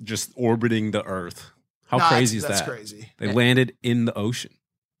satellite just orbiting the Earth. How crazy is that? That's crazy. They landed in the ocean.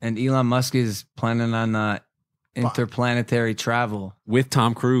 And Elon Musk is planning on interplanetary travel with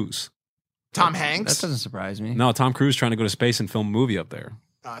Tom Cruise. Tom Hanks? That doesn't surprise me. No, Tom Cruise trying to go to space and film a movie up there.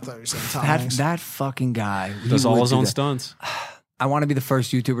 Oh, I thought you were saying Tom Hanks. That fucking guy Does all his own stunts. I want to be the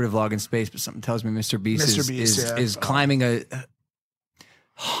first YouTuber to vlog in space, but something tells me Mr. Beast is climbing a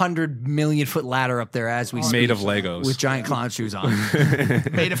 100 million foot ladder up there as we speak. Made of Legos. With giant clown shoes on.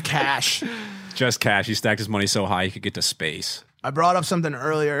 Made of cash. Just cash. He stacked his money so high he could get to space. I brought up something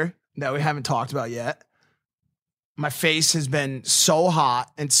earlier that we haven't talked about yet. My face has been so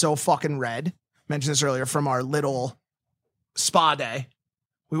hot and so fucking red. Mentioned this earlier from our little spa day.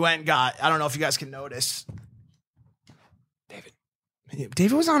 We went and got, I don't know if you guys can notice.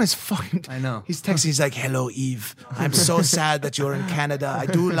 David was on his fucking. I know. He's texting. He's like, "Hello, Eve. I'm so sad that you're in Canada. I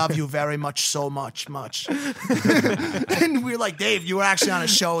do love you very much, so much." And we were like, "Dave, you were actually on a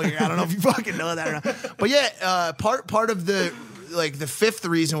show here. I don't know if you fucking know that or not." But yeah, part of the fifth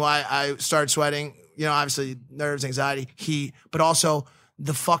reason why I started sweating, you know, obviously nerves, anxiety, but also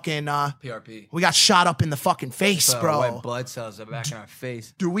the fucking PRP. We got shot up in the fucking face, bro. White blood cells are back in our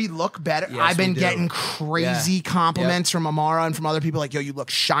face. Do we look better? Yes, I've been we do. getting crazy compliments from Amara and from other people like, yo, you look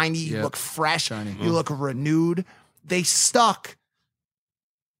shiny, you look fresh, you look renewed. They stuck,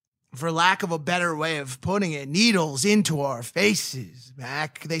 for lack of a better way of putting it, needles into our faces,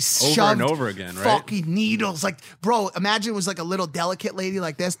 Mac. They shoved and over again, right? Fucking needles. Like, bro, imagine it was like a little delicate lady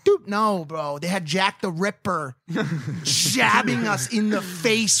like this. Dude, no, bro. They had Jack the Ripper jabbing us in the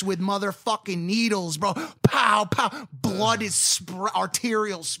face with motherfucking needles, bro. Pow, pow. Blood is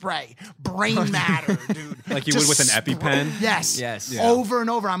arterial spray. Brain matter, dude. Like you would with an EpiPen? Yes. Yeah. Over and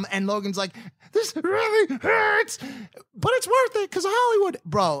over. And Logan's like, this really hurts, but it's worth it because of Hollywood.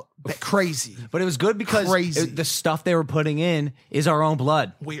 Bro, crazy. But it was good because the stuff they were putting in is our own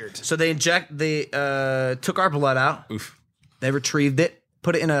blood. Weird. So they took our blood out. Oof. They retrieved it,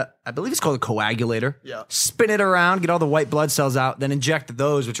 put it in I believe it's called a coagulator. Yeah. Spin it around, get all the white blood cells out, then inject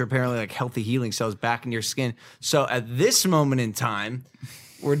those, which are apparently like healthy healing cells, back into your skin. So at this moment in time,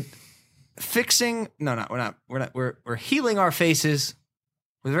 we're fixing. No, we're not. We're healing our faces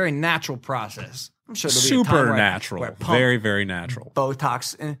with a very natural process. I'm sure there'll be a time Super where natural. where I pump Very, very natural.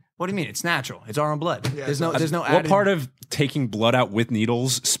 Botox. What do you mean? It's natural. It's our own blood. Yeah, there's no What added. part of taking blood out with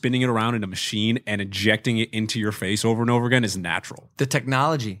needles, spinning it around in a machine, and injecting it into your face over and over again is natural? The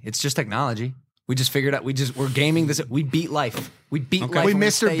technology. It's just technology. We just figured out. We're gaming this. We beat life. We beat life. We and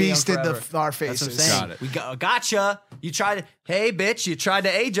Mr. stay young Beasted forever. our That's what I'm faces. saying. Got it. We gotcha. You tried to. Hey, bitch! You tried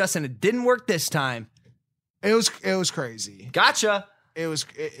to age us, and it didn't work this time. It was crazy. Gotcha. It was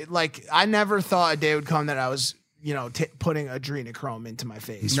like I never thought a day would come that I was, putting adrenochrome into my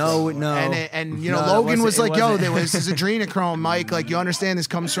face. No. And No, Logan was it like, "Yo, wasn't. this is adrenochrome, Mike. Like, you understand this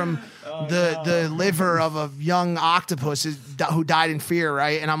comes from the liver of a young octopus who died in fear,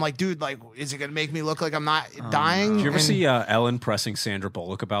 right?" And I'm like, "Dude, like, is it gonna make me look like I'm not dying?" Did you ever And- see Ellen pressing Sandra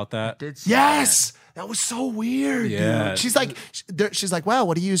Bullock about that? Yes. That was so weird, Yeah. dude. She's like, "Well,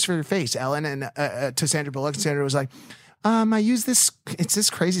 what do you use for your face, Ellen?" And to Sandra Bullock, and Sandra was like, I use this. It's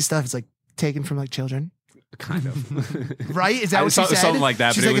this crazy stuff. It's like taken from like children." Kind of. Right? Is that what she said? Something like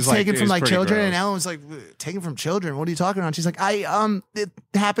that. She's but like, it was it's taken it from was like pretty children, gross. and Ellen was like, taken from children. What are you talking about? She's like, it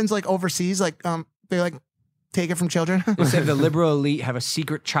happens like overseas. Like, they like take it from children. They said the liberal elite have a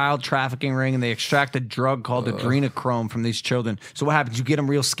secret child trafficking ring, and they extract a drug called adrenochrome from these children. So what happens? You get them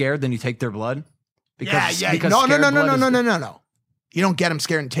real scared, then you take their blood. Yeah. Because No. scared blood is- No. You don't get them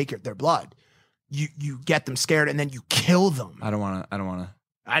scared and take their blood. You get them scared and then you kill them. I don't want to. I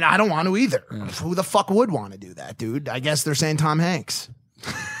don't want to either. Who the fuck would want to do that, dude? I guess they're saying Tom Hanks.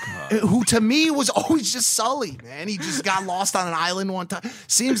 Who to me was always just Sully, man. He just got lost on an island one time.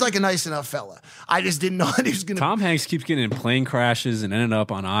 Seems like a nice enough fella. I just didn't know that he was going to. Tom Hanks keeps getting in plane crashes and ending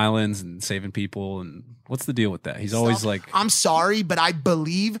up on islands and saving people. And what's the deal with that? He's always like, I'm sorry, but I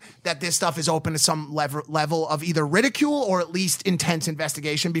believe that this stuff is open to some level of either ridicule or at least intense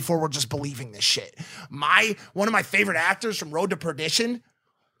investigation before we're just believing this shit. One of my favorite actors from Road to Perdition,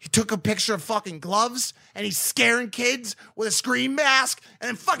 he took a picture of fucking gloves and he's scaring kids with a scream mask and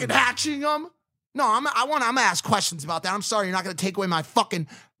then fucking hatching them. No, I'm gonna ask questions about that. I'm sorry, you're not gonna take away my fucking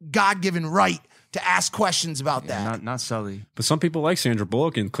God-given right to ask questions about that. Not Sully. but some people like Sandra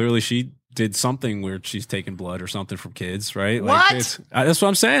Bullock, and clearly she did something where she's taking blood or something from kids, right? What? Like that's what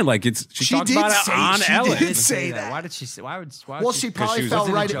I'm saying. Like she talked did about it say- on she Ellen. did say that. Why did she say? Why would Well, she probably she felt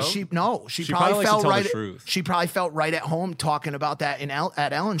was- right. Was it a She She probably probably likes to felt tell the right. truth. She probably felt right at home talking about that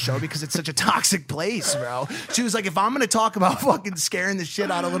at Ellen's show because it's such a toxic place, bro. She was like, if I'm gonna talk about fucking scaring the shit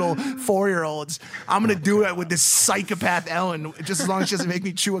out of little 4-year-olds, I'm gonna do it with this psychopath Ellen, just as long as she doesn't make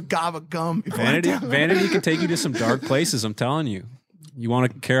me chew a gob of gum. before I do it. Vanity can take you to some dark places. I'm telling you. You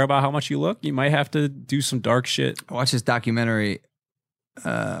want to care about how much you look? You might have to do some dark shit. I watched this documentary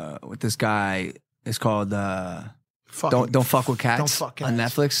with this guy. It's called Don't Fuck with Cats, Don't Fuck Cats. on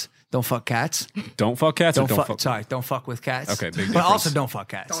Netflix. Don't fuck cats. Don't fuck cats. Don't or fuck. don't fuck. Sorry, don't fuck with cats. Okay, big but difference. also don't fuck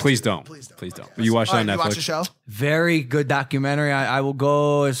cats. Please don't. Please don't. Please don't. You watched it on You watch Netflix. the show? Very good documentary. I will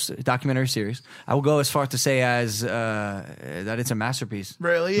go as documentary series. I will go as far to say as that it's a masterpiece.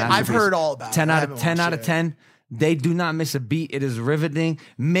 Really? I've Masterpiece. heard all about it. 10 I out haven't of 10 watched out of it. 10. They do not miss a beat. It is riveting.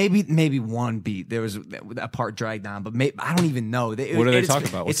 Maybe one beat. There was a part dragged down, but I don't even know. What do they talk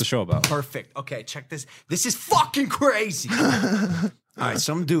about? What's the show about? Perfect. Okay, check this. This is fucking crazy. All right,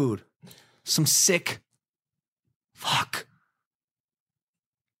 some dude, some sick fuck,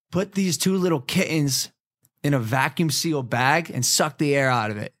 put these 2 little kittens in a vacuum seal bag and suck the air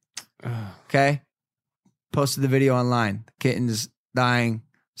out of it. Okay? Posted the video online. Kittens dying,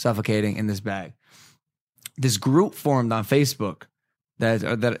 suffocating in this bag. This group formed on Facebook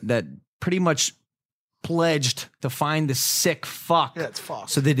that pretty much pledged to find the sick fuck. Yeah, it's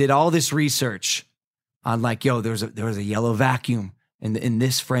fucked. So they did all this research on like, yo, there was a yellow vacuum in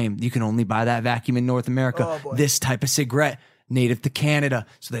this frame. You can only buy that vacuum in North America. Oh, boy. This type of cigarette, native to Canada.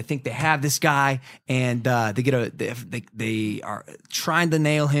 So they think they have this guy, and they are trying to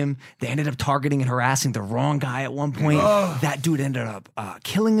nail him. They ended up targeting and harassing the wrong guy at one point. That dude ended up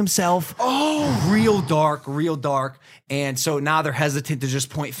killing himself. Real dark. And so now they're hesitant to just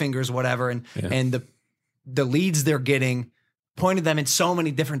point fingers, whatever. And the leads they're getting pointed them in so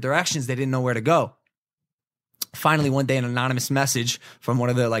many different directions they didn't know where to go. Finally, one day, an anonymous message from one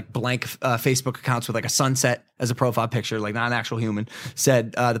of the like blank Facebook accounts with like a sunset as a profile picture, like not an actual human,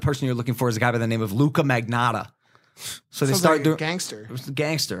 said the person you're looking for is a guy by the name of Luca Magnotta. So they Sounds start like a doing gangster. It was a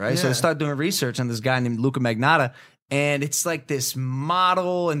gangster, right? So Yeah. they start doing research on this guy named Luca Magnotta, and it's like this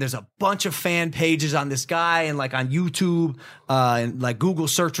model, and there's a bunch of fan pages on this guy, and like on YouTube, and like Google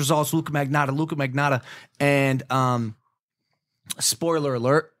search results, Luca Magnotta, and spoiler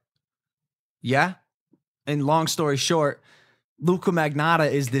alert, yeah. And long story short, Luca Magnotta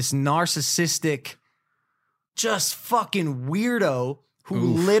is this narcissistic, just fucking weirdo who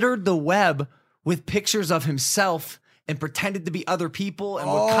littered the web with pictures of himself and pretended to be other people and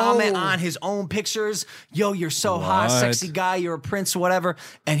would comment on his own pictures. Yo, you're so hot, sexy guy. You're a prince, whatever.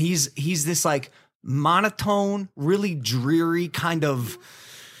 And he's this like monotone, really dreary kind of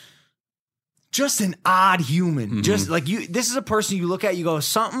just an odd human. Just like this is a person you look at, you go,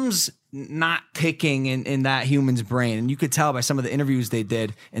 something's not ticking in that human's brain. And you could tell by some of the interviews they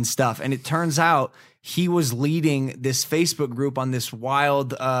did and stuff. And it turns out he was leading this Facebook group on this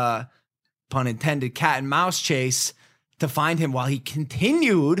wild, pun intended, cat and mouse chase to find him while he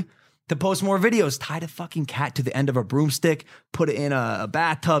continued to post more videos. Tied a fucking cat to the end of a broomstick, put it in a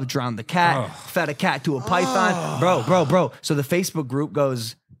bathtub, drowned the cat, fed a cat to a python. Bro. So the Facebook group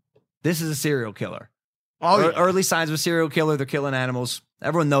goes, this is a serial killer. Early signs of a serial killer. They're killing animals.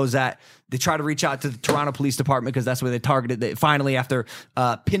 Everyone knows that. They try to reach out to the Toronto Police Department because that's where they targeted it. Finally, after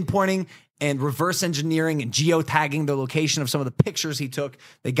pinpointing and reverse engineering and geotagging the location of some of the pictures he took,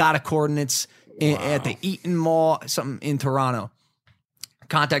 they got a coordinates at the Eaton Mall, something in Toronto.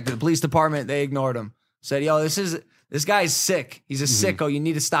 Contacted the police department. They ignored him. Said, yo, this guy's sick. He's a sicko. You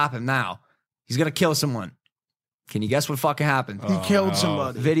need to stop him now. He's going to kill someone. Can you guess what fucking happened? He killed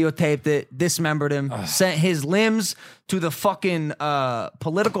somebody. Videotaped it, dismembered him, sent his limbs to the fucking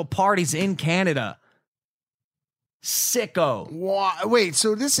political parties in Canada. Sicko. Wait,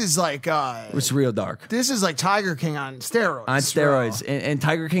 so this is like it's real dark. This is like Tiger King on steroids. On steroids. And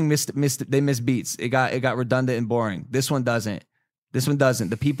Tiger King missed beats. It got redundant and boring. This one doesn't.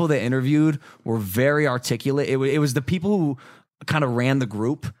 The people they interviewed were very articulate. It was the people who kind of ran the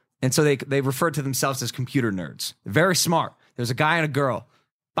group. And so they referred to themselves as computer nerds. Very smart. There's a guy and a girl.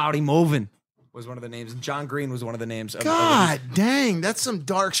 Bowdy Movin was one of the names. And John Green was one of the names. God dang, that's some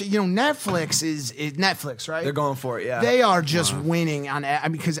dark shit. You know, Netflix is Netflix, right? They're going for it, yeah. They are just winning on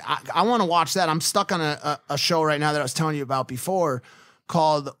it. Because I want to watch that. I'm stuck on a show right now that I was telling you about before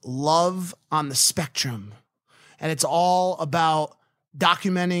called Love on the Spectrum. And it's all about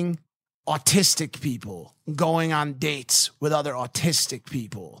documenting autistic people going on dates with other autistic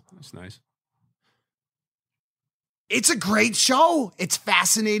people. That's nice. It's a great show. It's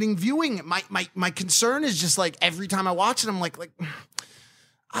fascinating viewing. My concern is just like every time I watch it, I'm like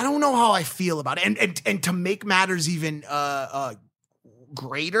I don't know how I feel about it. And to make matters even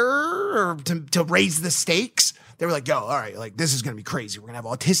greater or to raise the stakes, they were like, yo, all right, like this is going to be crazy. We're going to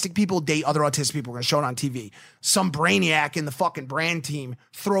have autistic people date other autistic people. We're going to show it on TV. Some brainiac in the fucking brand team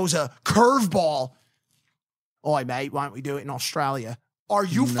throws a curveball. Oi, mate, why don't we do it in Australia? Are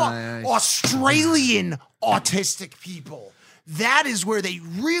you Australian autistic people? That is where they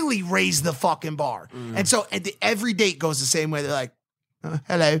really raise the fucking bar. And so every date goes the same way. They're like,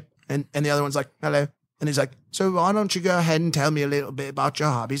 hello. And the other one's like, hello. And he's like, so why don't you go ahead and tell me a little bit about your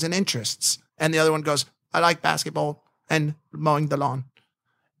hobbies and interests? And the other one goes, I like basketball and mowing the lawn.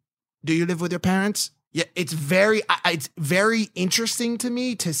 Do you live with your parents? Yeah, it's very interesting to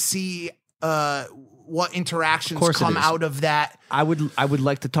me to see what interactions come out of that. I would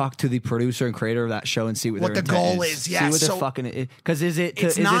like to talk to the producer and creator of that show and see what the goal is. Yeah, see what they're fucking. Because is it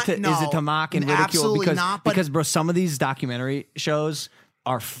to mock and ridicule? Absolutely not. Because bro, some of these documentary shows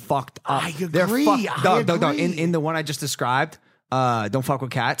are fucked up. I agree. They're fucked. I Dog. agree. In the one I just described, Don't Fuck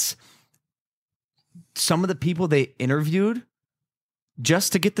with Cats. Some of the people they interviewed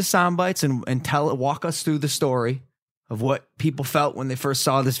just to get the sound bites and walk us through the story of what people felt when they first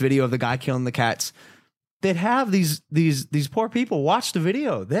saw this video of the guy killing the cats. They'd have these poor people watch the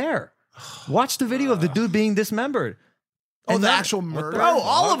video there. Watch the video of the dude being dismembered. Oh, the actual murder? Bro,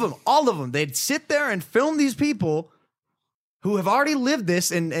 all of them. They'd sit there and film these people who have already lived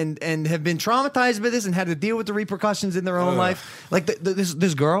this and have been traumatized by this and had to deal with the repercussions in their own life. Like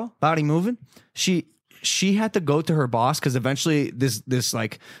this girl, Bowdy Movin, she had to go to her boss because eventually this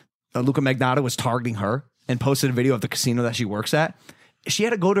like Luca Magnotta was targeting her and posted a video of the casino that she works at. She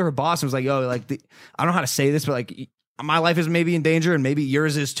had to go to her boss and was like, yo, like I don't know how to say this, but like my life is maybe in danger and maybe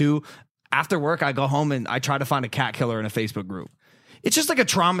yours is too. After work, I go home and I try to find a cat killer in a Facebook group. It's just like a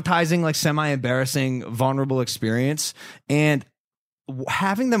traumatizing, like semi-embarrassing, vulnerable experience. And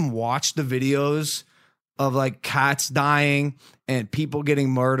having them watch the videos of like cats dying and people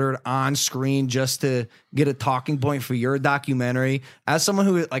getting murdered on screen just to get a talking point for your documentary. As someone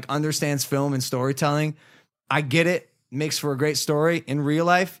who like understands film and storytelling, I get it. Makes for a great story. In real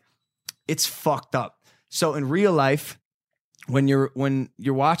life, it's fucked up. So in real life, when you're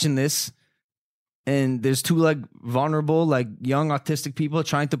watching this and there's two like vulnerable, like young autistic people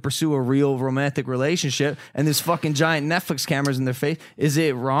trying to pursue a real romantic relationship and there's fucking giant Netflix cameras in their face, is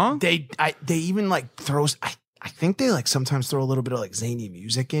it wrong? They even like throws. I think they like sometimes throw a little bit of like zany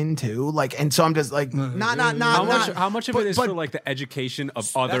music in too. Like, and so I'm just like, How much of it is for like the education of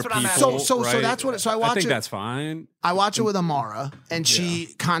other people? So that's what. So I watch I think it. that's fine. I watch it with Amara, and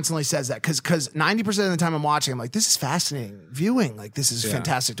she constantly says that because 90% of the time I'm watching, I'm like, this is fascinating viewing. Like, this is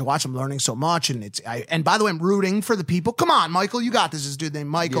fantastic to watch. I'm learning so much, and and by the way, I'm rooting for the people. Come on, Michael, you got this. This dude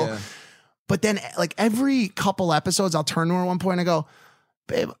named Michael. Yeah. But then, like every couple episodes, I'll turn to her at one point and I go,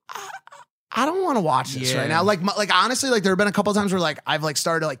 babe, I don't want to watch this right now. Like honestly, like there have been a couple of times where like I've like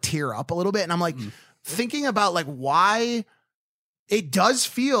started to like tear up a little bit, and I'm like thinking about like why it does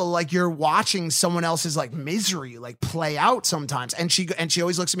feel like you're watching someone else's like misery like play out sometimes. And she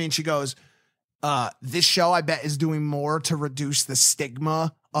always looks at me and she goes, this show I bet is doing more to reduce the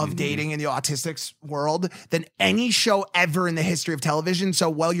stigma of dating in the autistic world than any show ever in the history of television.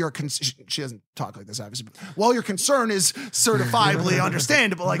 So she doesn't talk like this, obviously, but while your concern is certifiably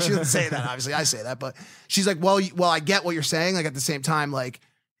understandable, like she doesn't say that, obviously I say that, but she's like, well, I get what you're saying. Like at the same time, like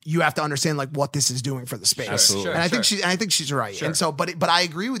you have to understand like what this is doing for the space. Absolutely. And I think she's right. Sure. And so, but I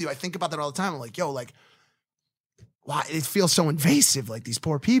agree with you. I think about that all the time. I'm like, yo, like, why it feels so invasive, like these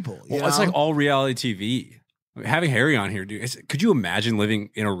poor people. Well, it's like all reality TV. Having Harry on here, dude, could you imagine living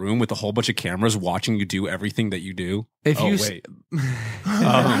in a room with a whole bunch of cameras watching you do everything that you do? But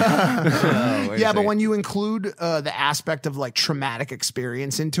when you include the aspect of like traumatic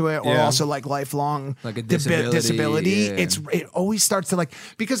experience into it, or also like lifelong like a disability, it always starts to like,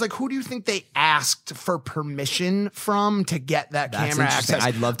 because like who do you think they asked for permission from to get that camera access?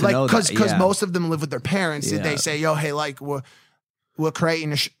 I'd love to know that. Because most of them live with their parents. Did they say, yo, hey, like we're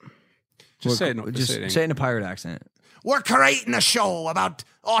creating a Just say it in a pirate accent. We're creating a show about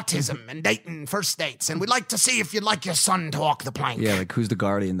autism and dating first dates, and we'd like to see if you'd like your son to walk the plank. Yeah, like who's the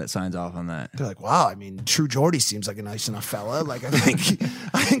guardian that signs off on that? They're like, wow, I mean, True Geordie seems like a nice enough fella. Like, I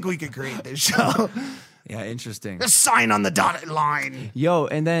think we could create this show. Yeah, interesting. Just sign on the dotted line. Yo,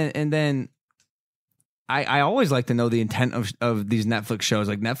 and then I always like to know the intent of these Netflix shows.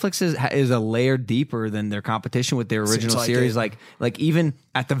 Like Netflix is a layer deeper than their competition with their original series. Like even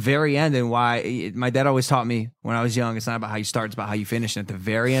at the very end, and why my dad always taught me when I was young, it's not about how you start, it's about how you finish. And at the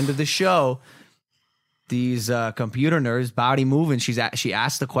very end of the show, these computer nerds, body moving, she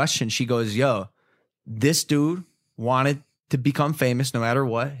asked the question. She goes, yo, this dude wanted to become famous no matter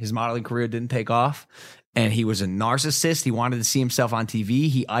what. His modeling career didn't take off. And he was a narcissist. He wanted to see himself on TV.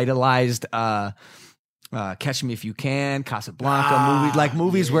 He idolized Catch Me If You Can, Casablanca,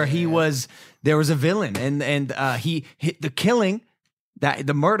 movies where there was a villain, and he hit the killing,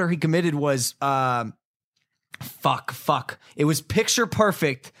 the murder he committed was fuck. It was picture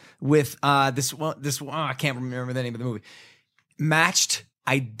perfect with this one. I can't remember the name of the movie. Matched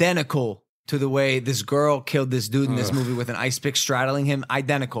identical to the way this girl killed this dude in this movie with an ice pick straddling him.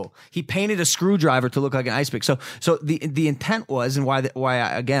 Identical. He painted a screwdriver to look like an ice pick. So the intent was, and why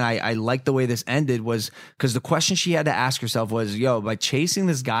I like the way this ended was because the question she had to ask herself was, yo, by chasing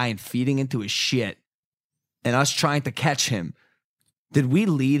this guy and feeding into his shit and us trying to catch him, did we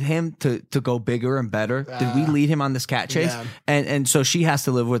lead him to go bigger and better? Did we lead him on this cat chase? Yeah. And so she has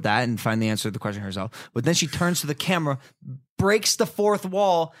to live with that and find the answer to the question herself. But then she turns to the camera, breaks the fourth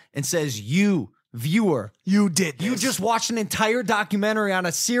wall, and says, you, viewer, you did this. You just watched an entire documentary on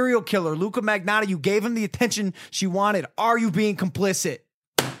a serial killer, Luca Magnotta. You gave him the attention she wanted. Are you being complicit?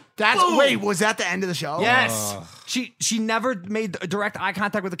 Wait, was that the end of the show? Yes. She never made direct eye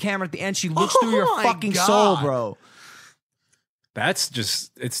contact with the camera at the end. She looks through your fucking soul, bro. That's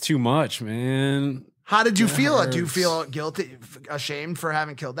just, it's too much, man. How did you feel? Do you feel guilty, ashamed for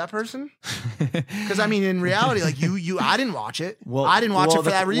having killed that person? Because I mean, in reality, like I didn't watch it. Well, I didn't watch it for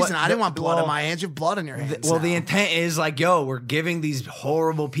that reason. I didn't want blood on my hands. You have blood on your hands. The intent is like, yo, we're giving these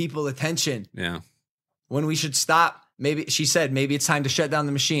horrible people attention. Yeah. When we should stop. Maybe she said, maybe it's time to shut down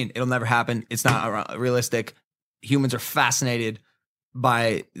the machine. It'll never happen. It's not realistic. Humans are fascinated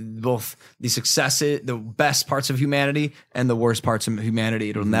by both the successes, the best parts of humanity, and the worst parts of humanity.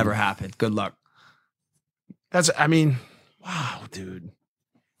 It'll never happen. Good luck. Wow, dude.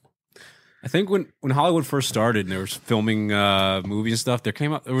 I think when Hollywood first started and they were filming movies and stuff, there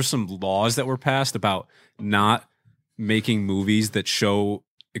were some laws that were passed about not making movies that show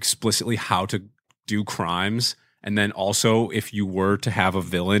explicitly how to do crimes. And then also, if you were to have a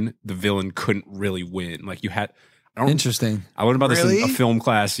villain, the villain couldn't really win. Like you had... Interesting. I learned about this in a film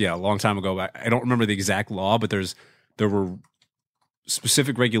class, a long time ago. I don't remember the exact law, but there were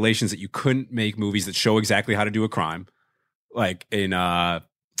specific regulations that you couldn't make movies that show exactly how to do a crime. Like in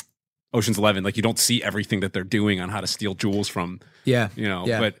Ocean's 11, like you don't see everything that they're doing on how to steal jewels from. Yeah.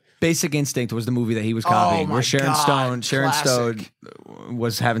 But Basic Instinct was the movie that he was copying, where Sharon Stone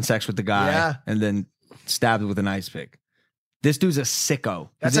was having sex with the guy, and then stabbed with an ice pick. This dude's a sicko.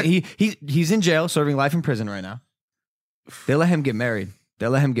 That's He's in jail, serving life in prison right now. They let him get married. They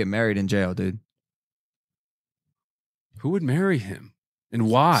let him get married in jail, dude. Who would marry him? And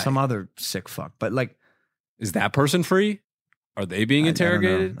why? Some other sick fuck. But like, is that person free? Are they being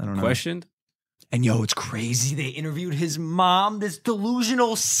interrogated? I don't know. Questioned? And yo, it's crazy. They interviewed his mom, this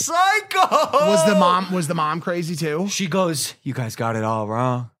delusional psycho. Was the mom crazy too? She goes, "You guys got it all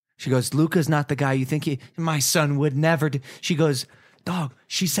wrong." She goes, "Luca's not the guy you think my son would never do." She goes, "Dog,"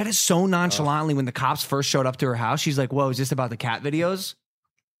 she said it so nonchalantly when the cops first showed up to her house. She's like, "Whoa, is this about the cat videos?"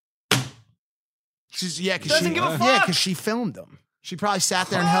 Because she filmed them. She probably sat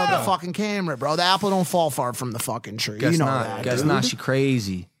there and held the fucking camera, bro. The apple don't fall far from the fucking tree. Guess you know not. that. Guess dude. not. She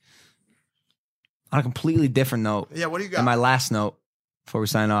crazy. On a completely different note. Yeah, what do you got? And my last note before we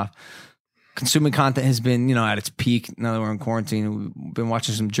sign off. Consuming content has been, at its peak. Now that we're in quarantine, we've been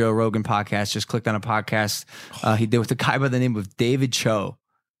watching some Joe Rogan podcasts. Just clicked on a podcast he did with a guy by the name of David Cho.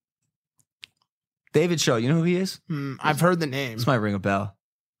 David Cho, you know who he is? I've heard the name. This might ring a bell.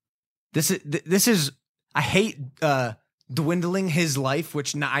 This is. I hate dwindling his life,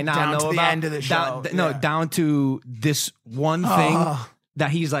 which I now down know to the about. end of the show. Down to this one thing that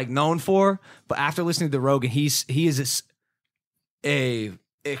he's like known for. But after listening to Rogan, he is a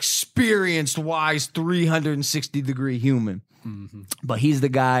experienced, wise, 360-degree human. Mm-hmm. But he's the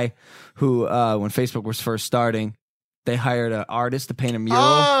guy who, when Facebook was first starting, they hired an artist to paint a mural.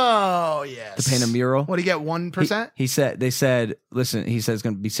 Oh, yes. To paint a mural. What do you get, 1%? They said, listen, he said it's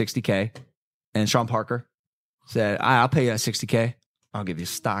going to be $60K. And Sean Parker said, I'll pay you that $60K. I'll give you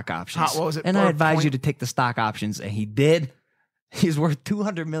stock options. What was it? And I advise you to take the stock options. And he did. He's worth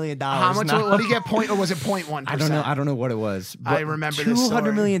 $200 million. How much? Now. What do you get? Or was it 0.1%? I don't know what it was. I remember this story.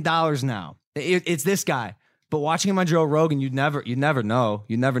 $200 million now. It's this guy. But watching him on Joe Rogan, you'd never know.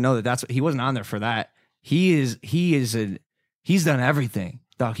 You never know that he wasn't on there for that. He's done everything.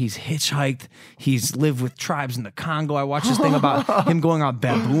 Dog, he's hitchhiked. He's lived with tribes in the Congo. I watched this thing about him going on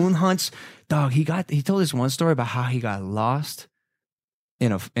baboon hunts. Dog, he told this one story about how he got lost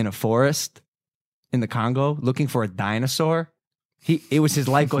in a forest in the Congo looking for a dinosaur. It was his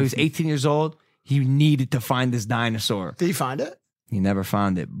life goal. He was 18 years old. He needed to find this dinosaur. Did he find it? He never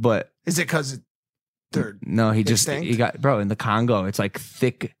found it. But is it because they're he got, bro, in the Congo, it's like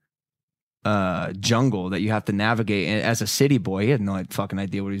thick jungle that you have to navigate. And as a city boy, he had no fucking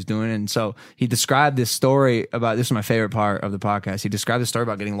idea what he was doing. And so he described this story about, this is my favorite part of the podcast. He described the story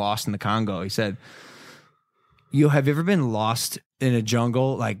about getting lost in the Congo. He said, have you ever been lost in a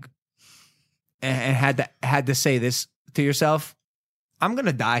jungle, like, and had to say this to yourself? I'm going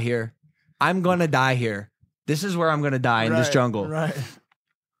to die here. I'm going to die here. This is where I'm going to die in this jungle. Right.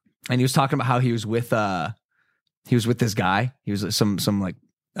 And he was talking about how he was with this guy. He was some like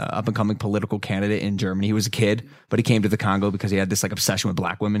up and coming political candidate in Germany. He was a kid, but he came to the Congo because he had this like obsession with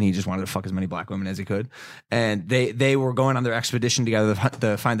black women. He just wanted to fuck as many black women as he could. And they were going on their expedition together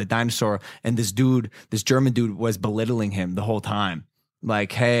to find the dinosaur. And this German dude was belittling him the whole time.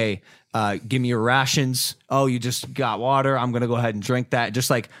 Like, hey, give me your rations. Oh, you just got water. I'm going to go ahead and drink that. Just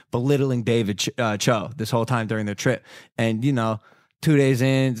like belittling David Cho this whole time during their trip. And, 2 days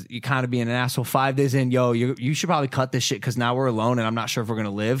in, you kind of being an asshole. 5 days in, you should probably cut this shit because now we're alone and I'm not sure if we're going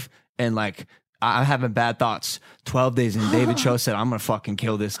to live. And like, I'm having bad thoughts. 12 days in, David Cho said, I'm going to fucking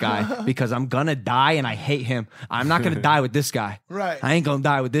kill this guy because I'm going to die and I hate him. I'm not going to die with this guy. Right. I ain't going to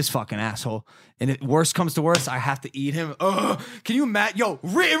die with this fucking asshole. And worst comes to worst, I have to eat him. Ugh. Can you imagine? In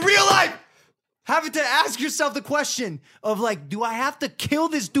real life, having to ask yourself the question of like, do I have to kill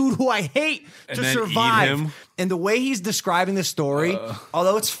this dude who I hate to survive? And the way he's describing the story,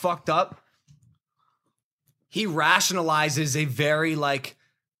 although it's fucked up, he rationalizes a very like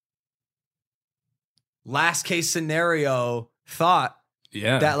last case scenario thought.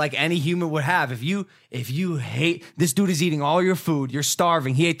 Yeah. That like any human would have. If you hate, this dude is eating all your food, you're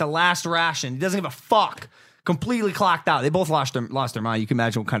starving. He ate the last ration. He doesn't give a fuck. Completely clocked out. They both lost their mind. You can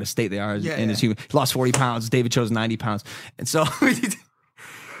imagine what kind of state they are in as human. He lost 40 pounds. David chose 90 pounds. And so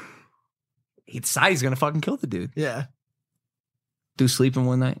he decided he's gonna fucking kill the dude. Yeah. Dude sleeping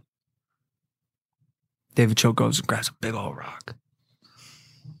one night. David Cho goes and grabs a big old rock.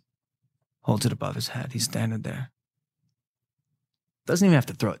 Holds it above his head. He's standing there. Doesn't even have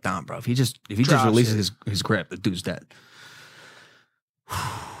to throw it down, bro. If he just releases his grip, the dude's dead.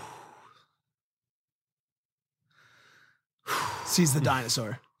 Sees the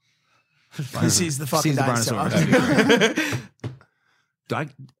dinosaur. He sees the fucking dinosaur.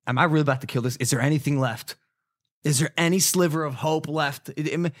 Am I really about to kill this? Is there anything left? Is there any sliver of hope left?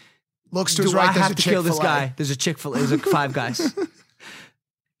 Looks to his right. Do I have to kill this guy? There's a Chick-fil-A. There's like 5 guys.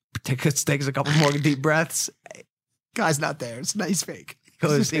 takes a couple more deep breaths. Guy's not there. It's a nice fake.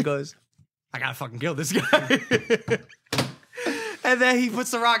 He goes, I gotta fucking kill this guy. And then he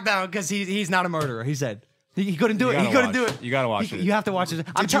puts the rock down because he's not a murderer. He said he couldn't do it. He couldn't do it. You gotta watch it. You have to watch it.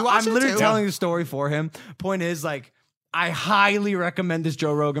 I'm watch it literally too? telling the story for him. Point is, like, I highly recommend this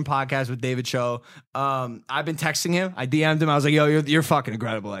Joe Rogan podcast with David Cho. I've been texting him. I DM'd him. I was like, yo, you're fucking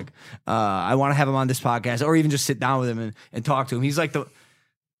incredible. Like, I want to have him on this podcast, or even just sit down with him and talk to him. He's like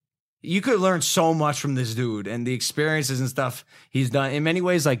you could learn so much from this dude and the experiences and stuff he's done. In many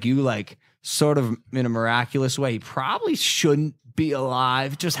ways, like you, like sort of in a miraculous way, he probably shouldn't be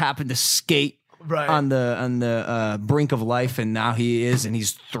alive. Just happened to skate on the brink of life, and now he is, and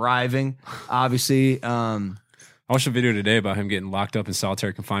he's thriving. Obviously, I watched a video today about him getting locked up in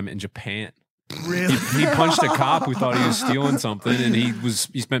solitary confinement in Japan. Really? He punched a cop who thought he was stealing something, and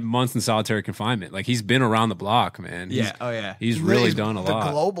he spent months in solitary confinement. Like, he's been around the block, man. He's really done a lot.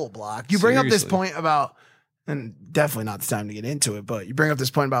 The global block. You bring up this point about, and definitely not the time to get into it, but you bring up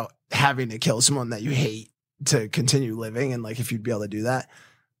this point about having to kill someone that you hate to continue living, and like if you'd be able to do that,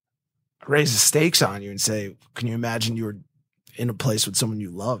 raise the stakes on you and say, can you imagine you were in a place with someone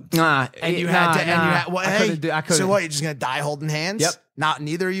you loved? And you had to, and you had, well, I couldn't. So what, you're just gonna die holding hands? Yep.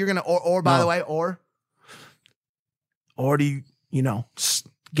 Neither you're gonna, or by the way, or do you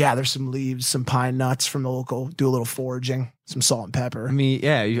gather some leaves, some pine nuts from the local, do a little foraging, some salt and pepper. I mean,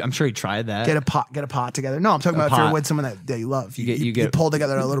 yeah, I'm sure he tried that. Get a pot together. No, I'm talking about if you're with someone that you love. You pull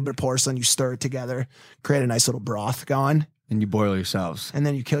together a little bit of porcelain, you stir it together, create a nice little broth going, and you boil yourselves, and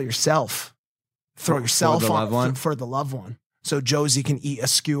then you kill yourself. Throw yourself on for the loved one. So Josie can eat a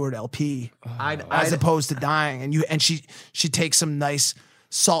skewered LP as opposed to dying. And she takes some nice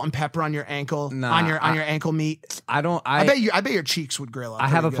salt and pepper on your ankle, on your ankle meat. I bet your cheeks would grill up. I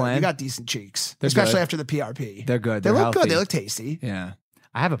have a good. plan. You got decent cheeks, especially after the PRP. They're good. They look healthy. good. They look tasty. Yeah,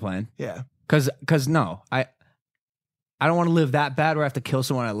 I have a plan. Yeah, because no, I don't want to live that bad where I have to kill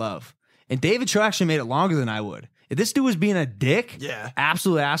someone I love. And David Cho actually made it longer than I would. If this dude was being a dick,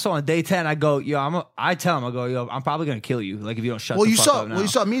 absolute asshole, on day 10, I go, yo, I tell him, I go, yo, I'm probably gonna kill you. Like if you don't shut the fuck up now. Well, you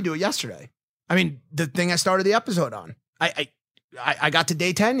saw me do it yesterday. I mean, the thing I started the episode on. I got to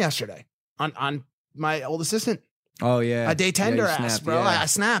day 10 yesterday on my old assistant. Oh yeah, a day 10 her ass, bro. Yeah. I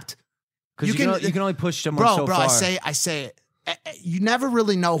snapped. Because you can only push someone so far. I say it. You never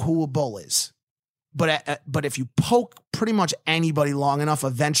really know who a bull is. But if you poke pretty much anybody long enough,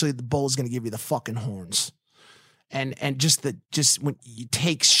 eventually the bull is going to give you the fucking horns. And just when you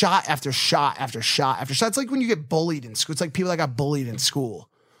take shot after shot after shot after shot, it's like when you get bullied in school. It's like people that got bullied in school.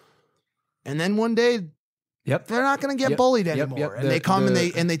 And then one day, they're not going to get bullied anymore. And they come and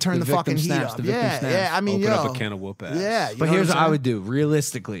they turn the fucking heat up. Yeah. I mean, open up a can of whoop ass. Yeah. But here's what I would do.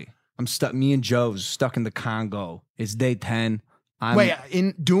 Realistically, I'm stuck. Me and Joe's stuck in the Congo. It's day 10.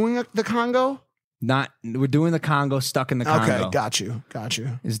 In doing the Congo? We're doing the Congo, stuck in the Congo. Okay, got you.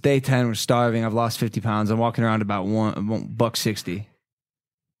 It's day 10. We're starving. I've lost 50 pounds. I'm walking around about $1.60.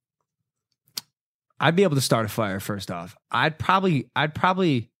 I'd be able to start a fire first off. I'd probably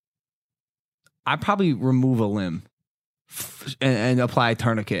remove a limb and apply a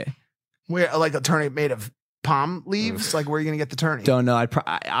tourniquet. Where, like a tourniquet made of palm leaves? Like where are you gonna get the tourniquet? Don't know.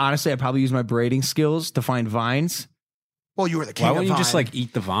 Honestly, I'd probably use my braiding skills to find vines. Well, you were the king. Why wouldn't you just like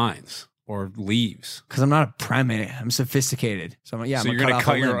eat the vines? Or leaves. Because I'm not a primate. I'm sophisticated. So you're going to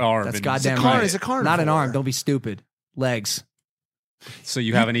cut your arm. That's goddamn right. It's a carnivore. Not an arm. Don't be stupid. Legs. So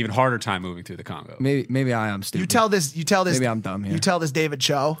you have an even harder time moving through the Congo. Maybe I am stupid. You tell this. Maybe I'm dumb here. You tell this David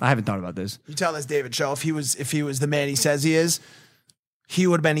Cho. I haven't thought about this. You tell this David Cho if he was the man he says he is, he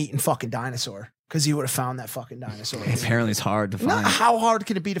would have been eating fucking dinosaur. Because he would have found that fucking dinosaur. Apparently, it's hard to find. How hard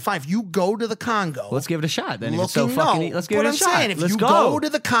can it be to find? If you go to the Congo, let's give it a shot. Then let's give it a shot. Saying, if you go to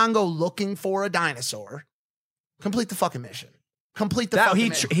the Congo looking for a dinosaur, complete the fucking mission. Complete the fucking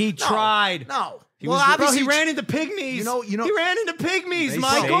mission. He tried. No. He ran into pygmies. You know, he ran into pygmies,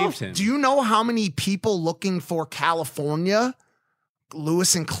 Michael. Do you know how many people looking for California,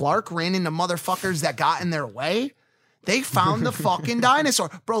 Lewis and Clark, ran into motherfuckers that got in their way? They found the fucking dinosaur.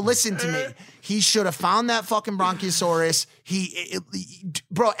 Bro, listen to me. He should have found that fucking Bronchiosaurus.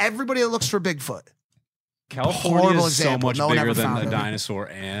 Bro, everybody that looks for Bigfoot. California is so much bigger than the dinosaur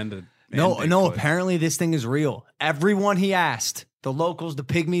and No, apparently this thing is real. Everyone he asked, the locals, the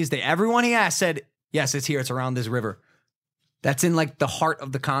pygmies, everyone he asked said, yes, it's here. It's around this river. That's in like the heart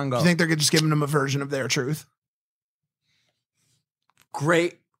of the Congo. Do you think they're just giving them a version of their truth?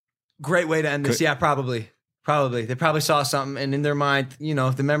 Great way to end this. Yeah, probably. Probably. They probably saw something, and in their mind,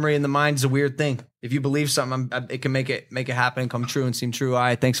 the memory in the mind is a weird thing. If you believe something, it can make it happen and come true and seem true. All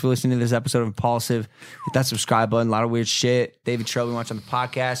right, thanks for listening to this episode of Impulsive. Hit that subscribe button. A lot of weird shit. David Trell, we watch on the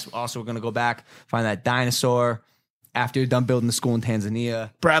podcast. Also, we're going to go back, find that dinosaur after you're done building the school in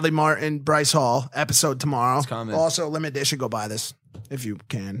Tanzania. Bradley Martin, Bryce Hall, episode tomorrow. It's coming. Also, limited edition. Go buy this if you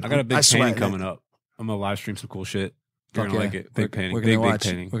can. I got a big painting coming up. I'm going to live stream some cool shit. You're going to like it. Big painting. Big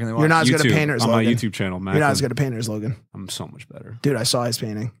painting. You're not as good at painters, on Logan. my YouTube channel, man. You're not as good at painters, Logan. I'm so much better. Dude, I saw his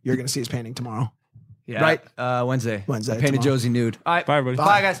painting. You're going to see his painting tomorrow. Yeah. Right? Wednesday. I painted tomorrow. Josie nude. All right. Bye, everybody.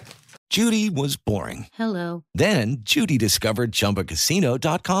 Bye, guys. Judy was boring. Hello. Then Judy discovered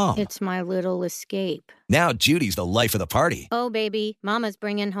ChumbaCasino.com. It's my little escape. Now Judy's the life of the party. Oh, baby, mama's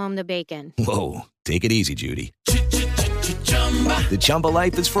bringing home the bacon. Whoa, take it easy, Judy. The Chumba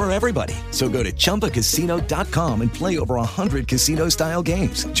life is for everybody. So go to ChumbaCasino.com and play over 100 casino-style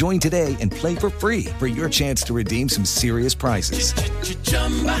games. Join today and play for free for your chance to redeem some serious prizes.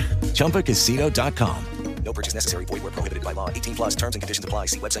 ChumbaCasino.com. No purchase necessary. Void where prohibited by law. 18+ terms and conditions apply.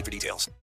 See website for details.